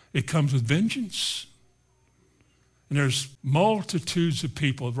 it comes with vengeance. And there's multitudes of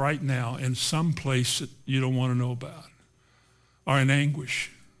people right now in some place that you don't want to know about are in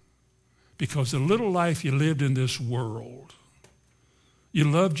anguish because the little life you lived in this world, you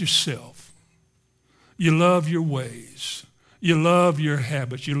loved yourself. You love your ways. You love your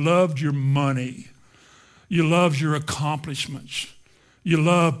habits. You loved your money. You loved your accomplishments. You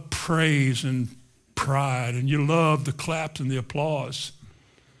loved praise and pride. And you loved the claps and the applause.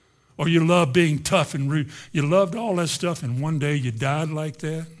 Or you loved being tough and rude. You loved all that stuff, and one day you died like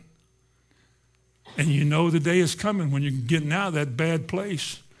that. And you know the day is coming when you're getting out of that bad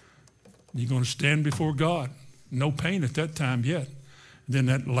place. You're going to stand before God. No pain at that time yet. And then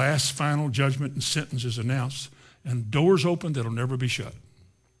that last final judgment and sentence is announced. And doors open that'll never be shut.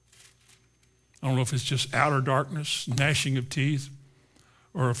 I don't know if it's just outer darkness, gnashing of teeth,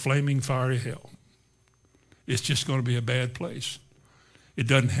 or a flaming fiery hell. It's just going to be a bad place. It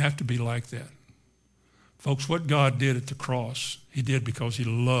doesn't have to be like that. Folks, what God did at the cross, he did because he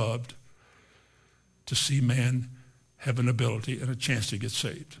loved to see man have an ability and a chance to get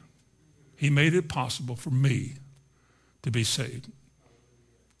saved. He made it possible for me to be saved.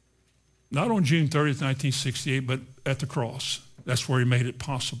 Not on June 30th, 1968, but at the cross. That's where he made it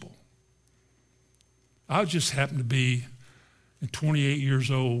possible. I just happened to be 28 years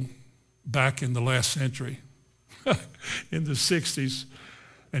old back in the last century, in the 60s,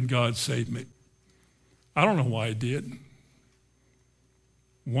 and God saved me. I don't know why he did.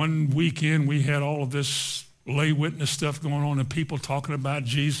 One weekend, we had all of this lay witness stuff going on and people talking about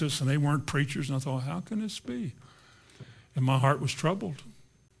Jesus, and they weren't preachers, and I thought, how can this be? And my heart was troubled.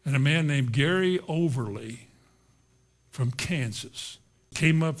 And a man named Gary Overly from Kansas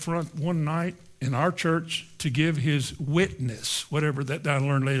came up front one night in our church to give his witness, whatever that I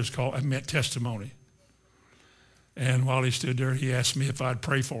learned later is called. I meant testimony. And while he stood there, he asked me if I'd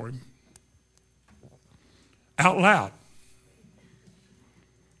pray for him. Out loud.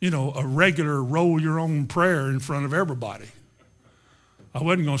 A regular roll your own prayer in front of everybody. I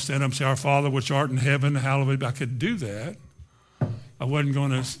wasn't going to stand up and say, Our Father which art in heaven, hallowed be. I could do that. I wasn't going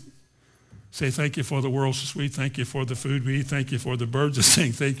to say thank you for the world so sweet, thank you for the food we eat, thank you for the birds that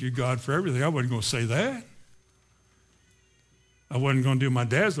sing, thank you, God, for everything. I wasn't going to say that. I wasn't going to do my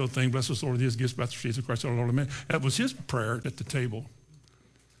dad's little thing, bless us, Lord, these gifts by the Jesus Christ, our Lord, amen. That was his prayer at the table.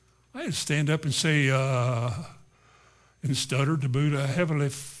 I had to stand up and say, and stutter to Buddha, Heavenly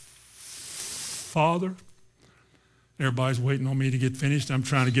Father. Everybody's waiting on me to get finished. I'm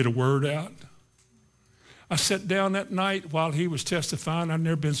trying to get a word out. I sat down that night while he was testifying. I'd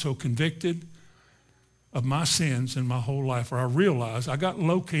never been so convicted of my sins in my whole life, where I realized I got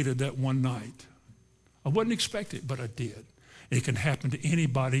located that one night. I wasn't expecting it, but I did. It can happen to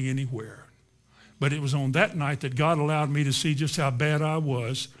anybody, anywhere. But it was on that night that God allowed me to see just how bad I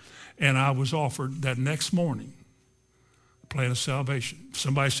was, and I was offered that next morning a plan of salvation.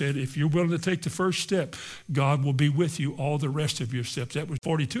 Somebody said, if you're willing to take the first step, God will be with you all the rest of your steps. That was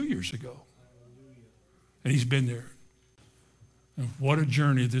 42 years ago. And he's been there. And what a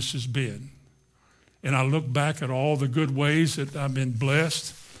journey this has been. And I look back at all the good ways that I've been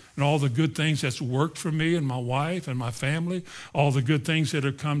blessed, and all the good things that's worked for me and my wife and my family, all the good things that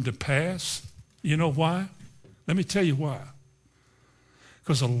have come to pass. You know why? Let me tell you why.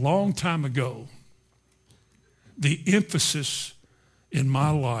 Because a long time ago, the emphasis in my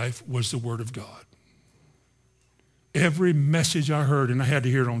life was the Word of God. Every message I heard, and I had to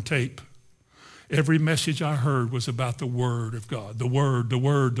hear it on tape, every message I heard was about the Word of God. The Word, the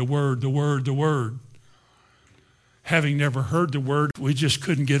Word, the Word, the Word, the Word. Having never heard the Word, we just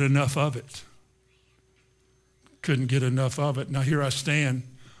couldn't get enough of it. Couldn't get enough of it. Now here I stand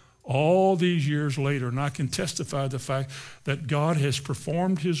all these years later, and I can testify the fact that God has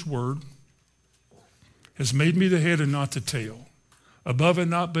performed his word, has made me the head and not the tail, above and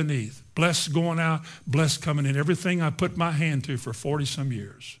not beneath, blessed going out, blessed coming in. Everything I put my hand to for 40-some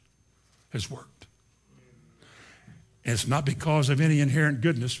years has worked. And it's not because of any inherent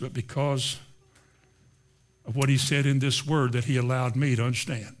goodness, but because of what he said in this word that he allowed me to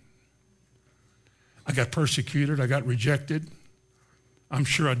understand. I got persecuted. I got rejected. I'm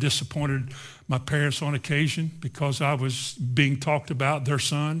sure I disappointed my parents on occasion because I was being talked about, their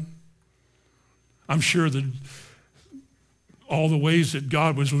son. I'm sure that all the ways that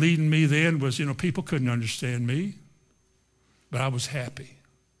God was leading me then was, people couldn't understand me, but I was happy.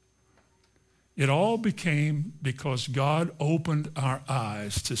 It all became because God opened our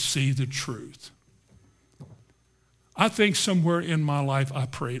eyes to see the truth. I think somewhere in my life I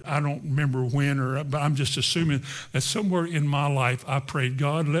prayed. I don't remember when, but I'm just assuming that somewhere in my life I prayed,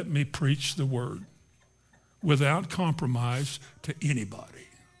 God, let me preach the word without compromise to anybody.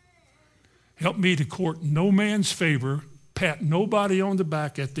 Help me to court no man's favor, pat nobody on the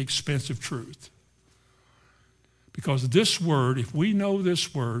back at the expense of truth. Because this word, if we know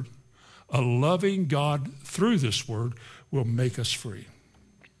this word, a loving God through this word will make us free.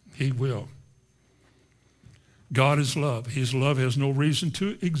 He will. God is love. His love has no reason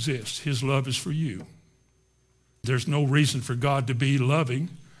to exist. His love is for you. There's no reason for God to be loving.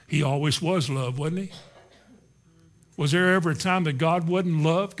 He always was love, wasn't he? Was there ever a time that God wasn't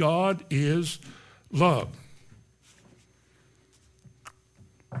love? God is love.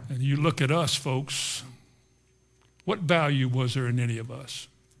 And you look at us, folks, what value was there in any of us?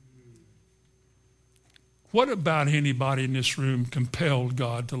 What about anybody in this room compelled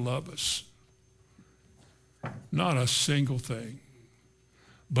God to love us? Not a single thing.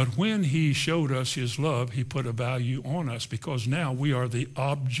 But when he showed us his love, he put a value on us because now we are the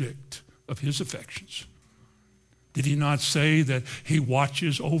object of his affections. Did he not say that he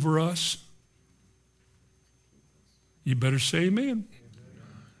watches over us? You better say amen.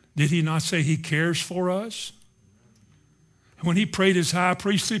 Did he not say he cares for us? When he prayed his high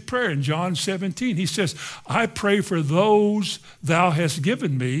priestly prayer in John 17, he says, I pray for those thou hast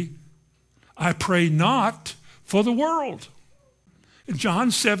given me. I pray not for the world. In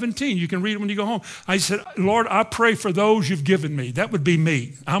John 17, you can read it when you go home. I said, Lord, I pray for those you've given me. That would be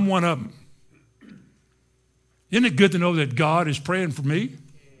me. I'm one of them. Isn't it good to know that God is praying for me?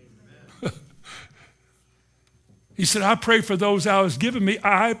 He said, I pray for those thou hast given me.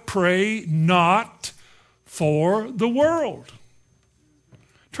 I pray not for the world.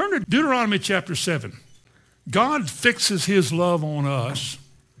 Turn to Deuteronomy chapter 7. God fixes his love on us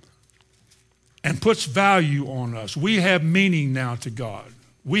and puts value on us. We have meaning now to God.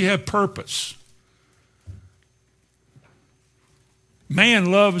 We have purpose.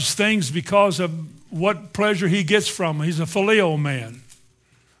 Man loves things because of what pleasure he gets from them. He's a phileo man.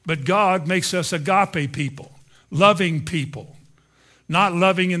 But God makes us agape people, loving people. Not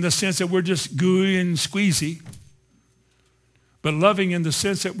loving in the sense that we're just gooey and squeezy, but loving in the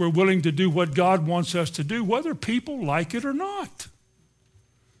sense that we're willing to do what God wants us to do, whether people like it or not.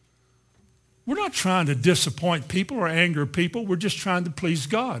 We're not trying to disappoint people or anger people. We're just trying to please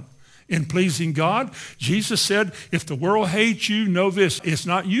God. In pleasing God, Jesus said, if the world hates you, know this. It's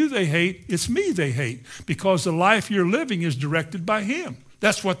not you they hate, it's me they hate. Because the life you're living is directed by him.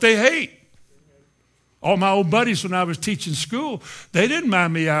 That's what they hate. All my old buddies when I was teaching school, they didn't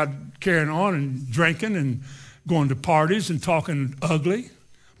mind me out carrying on and drinking and going to parties and talking ugly.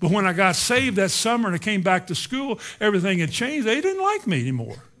 But when I got saved that summer and I came back to school, everything had changed. They didn't like me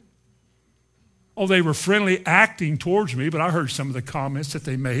anymore. Oh, they were friendly acting towards me, but I heard some of the comments that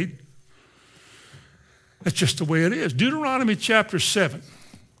they made. That's just the way it is. Deuteronomy chapter 7.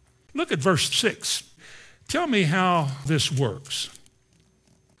 Look at verse 6. Tell me how this works.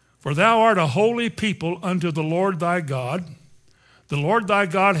 For thou art a holy people unto the Lord thy God. The Lord thy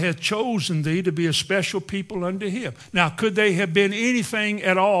God hath chosen thee to be a special people unto him. Now, could they have been anything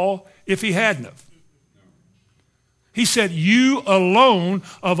at all if he hadn't have? He said, you alone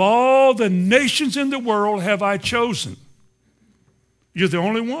of all the nations in the world have I chosen. You're the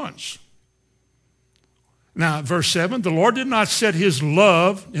only ones. Now, verse 7, the Lord did not set his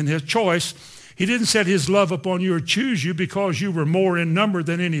love in his choice. He didn't set his love upon you or choose you because you were more in number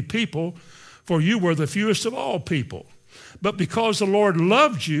than any people, for you were the fewest of all people. But because the Lord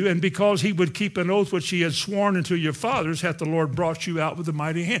loved you and because he would keep an oath which he had sworn unto your fathers, hath the Lord brought you out with a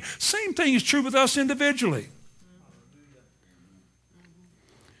mighty hand. Same thing is true with us individually.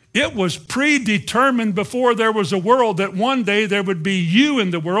 It was predetermined before there was a world that one day there would be you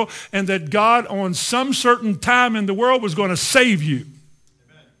in the world and that God on some certain time in the world was going to save you.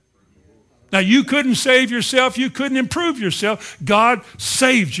 Now, you couldn't save yourself. You couldn't improve yourself. God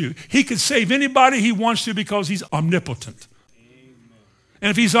saved you. He could save anybody he wants to because he's omnipotent.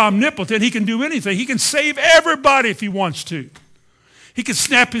 And if he's omnipotent, he can do anything. He can save everybody if he wants to. He could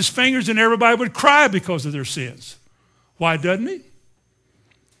snap his fingers and everybody would cry because of their sins. Why doesn't he?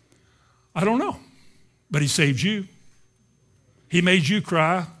 I don't know. But he saved you. He made you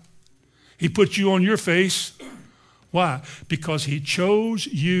cry. He put you on your face. Why? Because he chose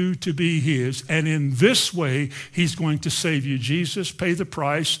you to be his. And in this way, he's going to save you. Jesus paid the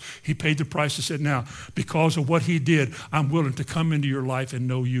price. He paid the price and said, now, because of what he did, I'm willing to come into your life and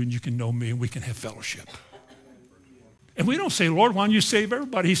know you, and you can know me, and we can have fellowship. And we don't say, Lord, why don't you save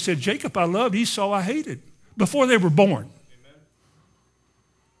everybody? He said, Jacob I loved, Esau I hated, before they were born.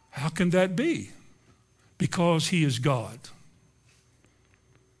 How can that be? Because he is God.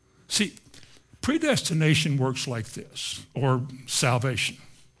 See, predestination works like this, or salvation.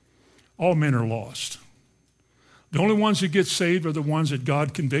 All men are lost. The only ones that get saved are the ones that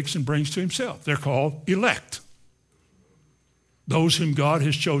God convicts and brings to himself. They're called elect. Those whom God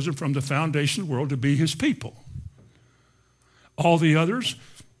has chosen from the foundation of the world to be his people. All the others,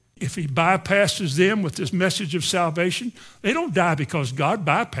 if he bypasses them with this message of salvation, they don't die because God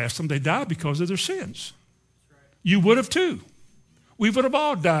bypassed them. They die because of their sins. You would have too. We would have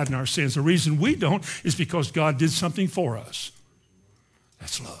all died in our sins. The reason we don't is because God did something for us.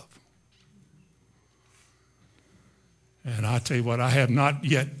 That's love. And I tell you what, I have not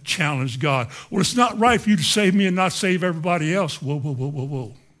yet challenged God. Well, it's not right for you to save me and not save everybody else. Whoa, whoa, whoa, whoa,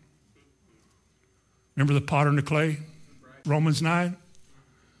 whoa. Remember the potter and the clay? Romans 9?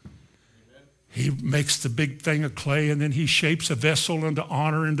 He makes the big thing of clay, and then he shapes a vessel into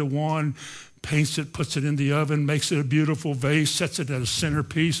honor into one, paints it, puts it in the oven, makes it a beautiful vase, sets it as a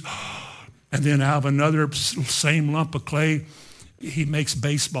centerpiece. And then out of another same lump of clay, he makes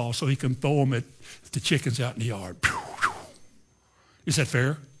baseball so he can throw them at the chickens out in the yard. Is that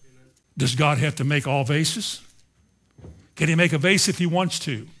fair? Does God have to make all vases? Can he make a vase if he wants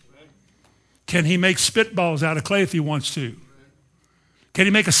to? Can he make spitballs out of clay if he wants to? Can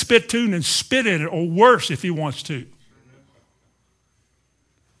he make a spittoon and spit in it, or worse if he wants to?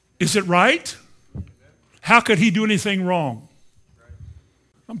 Is it right? How could he do anything wrong?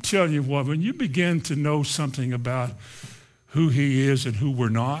 I'm telling you what, when you begin to know something about who he is and who we're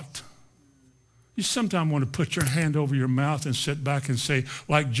not, you sometimes want to put your hand over your mouth and sit back and say,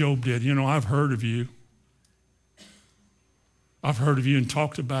 like Job did, you know, I've heard of you. I've heard of you and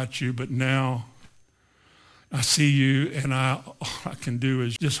talked about you, but now I see you, and all I can do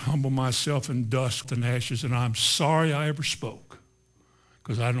is just humble myself in dust and ashes, and I'm sorry I ever spoke,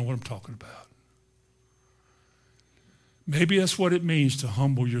 because I know what I'm talking about. Maybe that's what it means to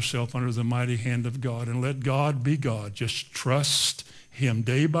humble yourself under the mighty hand of God and let God be God. Just trust him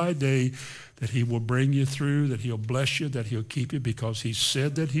day by day that he will bring you through, that he'll bless you, that he'll keep you, because he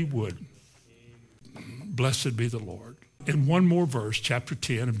said that he would. Blessed be the Lord. In one more verse, chapter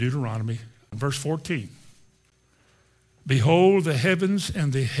 10 of Deuteronomy, verse 14. Behold, the heavens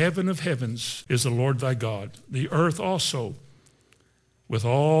and the heaven of heavens is the Lord thy God. The earth also with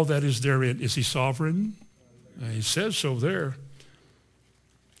all that is therein. Is he sovereign? He says so there.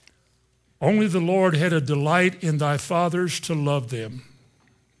 Only the Lord had a delight in thy fathers to love them,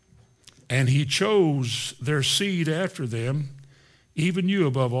 and he chose their seed after them, even you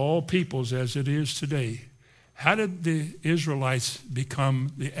above all peoples as it is today. How did the Israelites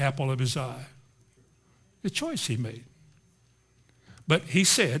become the apple of his eye? The choice he made. But he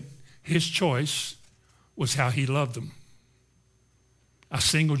said his choice was how he loved them. I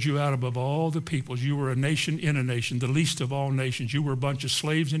singled you out above all the peoples. You were a nation in a nation, the least of all nations. You were a bunch of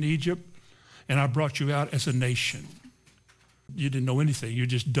slaves in Egypt, and I brought you out as a nation. You didn't know anything. You're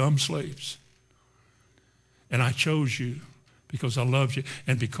just dumb slaves. And I chose you because I loved you.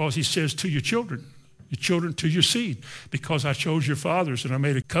 And because he says to your children to your seed, because I chose your fathers and I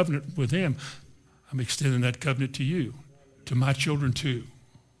made a covenant with them, I'm extending that covenant to you, to my children too.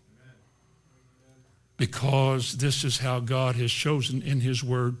 Because this is how God has chosen in his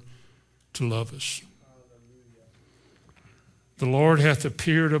word to love us. The Lord hath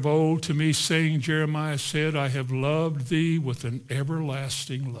appeared of old to me, saying, Jeremiah said, I have loved thee with an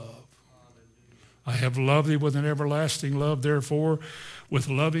everlasting love. I have loved thee with an everlasting love. Therefore, with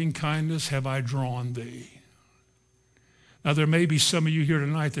loving kindness have I drawn thee. Now, there may be some of you here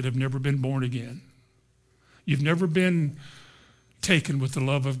tonight that have never been born again. You've never been taken with the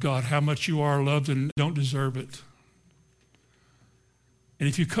love of God, how much you are loved and don't deserve it. And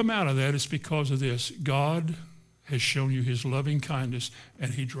if you come out of that, it's because of this. God has shown you his loving kindness,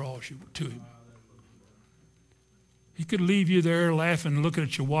 and he draws you to him. He could leave you there laughing, looking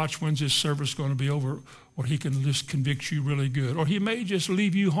at your watch, when's this service going to be over, or he can just convict you really good. Or he may just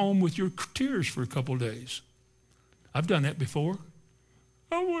leave you home with your tears for a couple of days. I've done that before.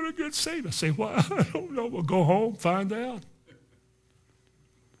 I want to get saved. I say, why? I don't know. We'll go home, find out.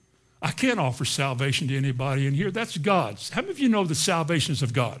 I can't offer salvation to anybody in here. That's God's. How many of you know the salvation is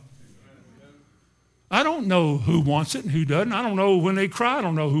of God? I don't know who wants it and who doesn't. I don't know when they cry. I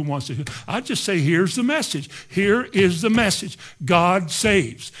don't know who wants it. I just say, here's the message. Here is the message. God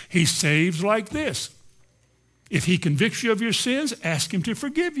saves. He saves like this. If he convicts you of your sins, ask him to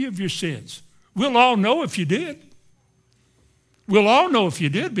forgive you of your sins. We'll all know if you did. We'll all know if you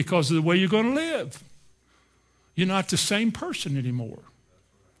did because of the way you're going to live. You're not the same person anymore.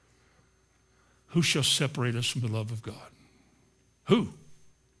 Who shall separate us from the love of God? Who?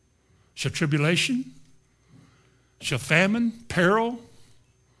 Shall tribulation? Shall famine? Peril?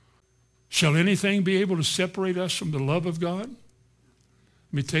 Shall anything be able to separate us from the love of God?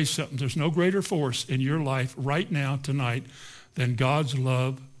 Let me tell you something. There's no greater force in your life right now, tonight, than God's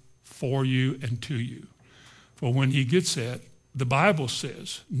love for you and to you. For when he gets that, the Bible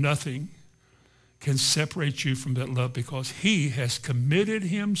says nothing can separate you from that love, because he has committed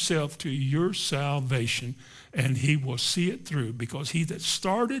himself to your salvation, and he will see it through, because he that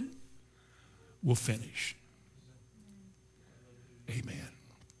started will finish. Amen.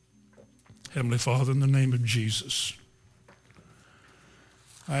 Heavenly Father, in the name of Jesus,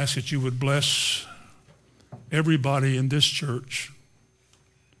 I ask that you would bless everybody in this church,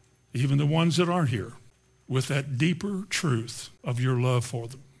 even the ones that aren't here, with that deeper truth of your love for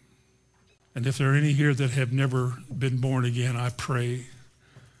them. And if there are any here that have never been born again, I pray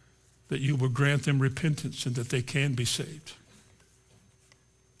that you will grant them repentance and that they can be saved.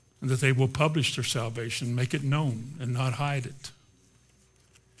 And that they will publish their salvation, make it known and not hide it.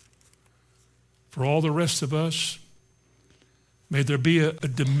 For all the rest of us, may there be a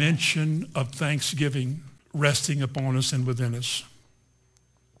dimension of thanksgiving resting upon us and within us.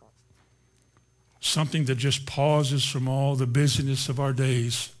 Something that just pauses from all the busyness of our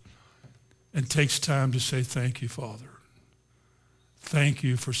days and takes time to say, thank you, Father. Thank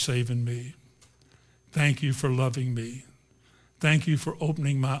you for saving me. Thank you for loving me. Thank you for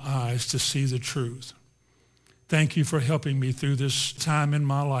opening my eyes to see the truth. Thank you for helping me through this time in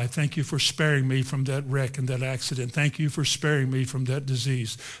my life. Thank you for sparing me from that wreck and that accident. Thank you for sparing me from that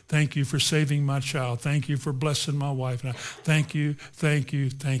disease. Thank you for saving my child. Thank you for blessing my wife. Thank you, thank you,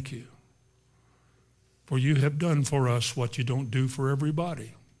 thank you. For you have done for us what you don't do for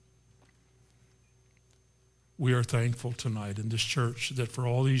everybody. We are thankful tonight in this church that for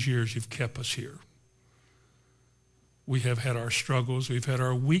all these years you've kept us here. We have had our struggles. We've had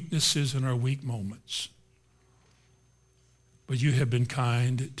our weaknesses and our weak moments. But you have been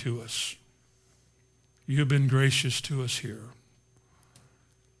kind to us. You have been gracious to us here.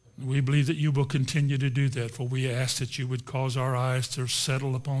 We believe that you will continue to do that, for we ask that you would cause our eyes to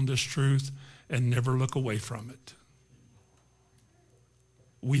settle upon this truth and never look away from it.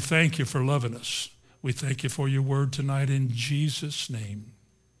 We thank you for loving us. We thank you for your word tonight in Jesus' name.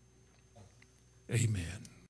 Amen.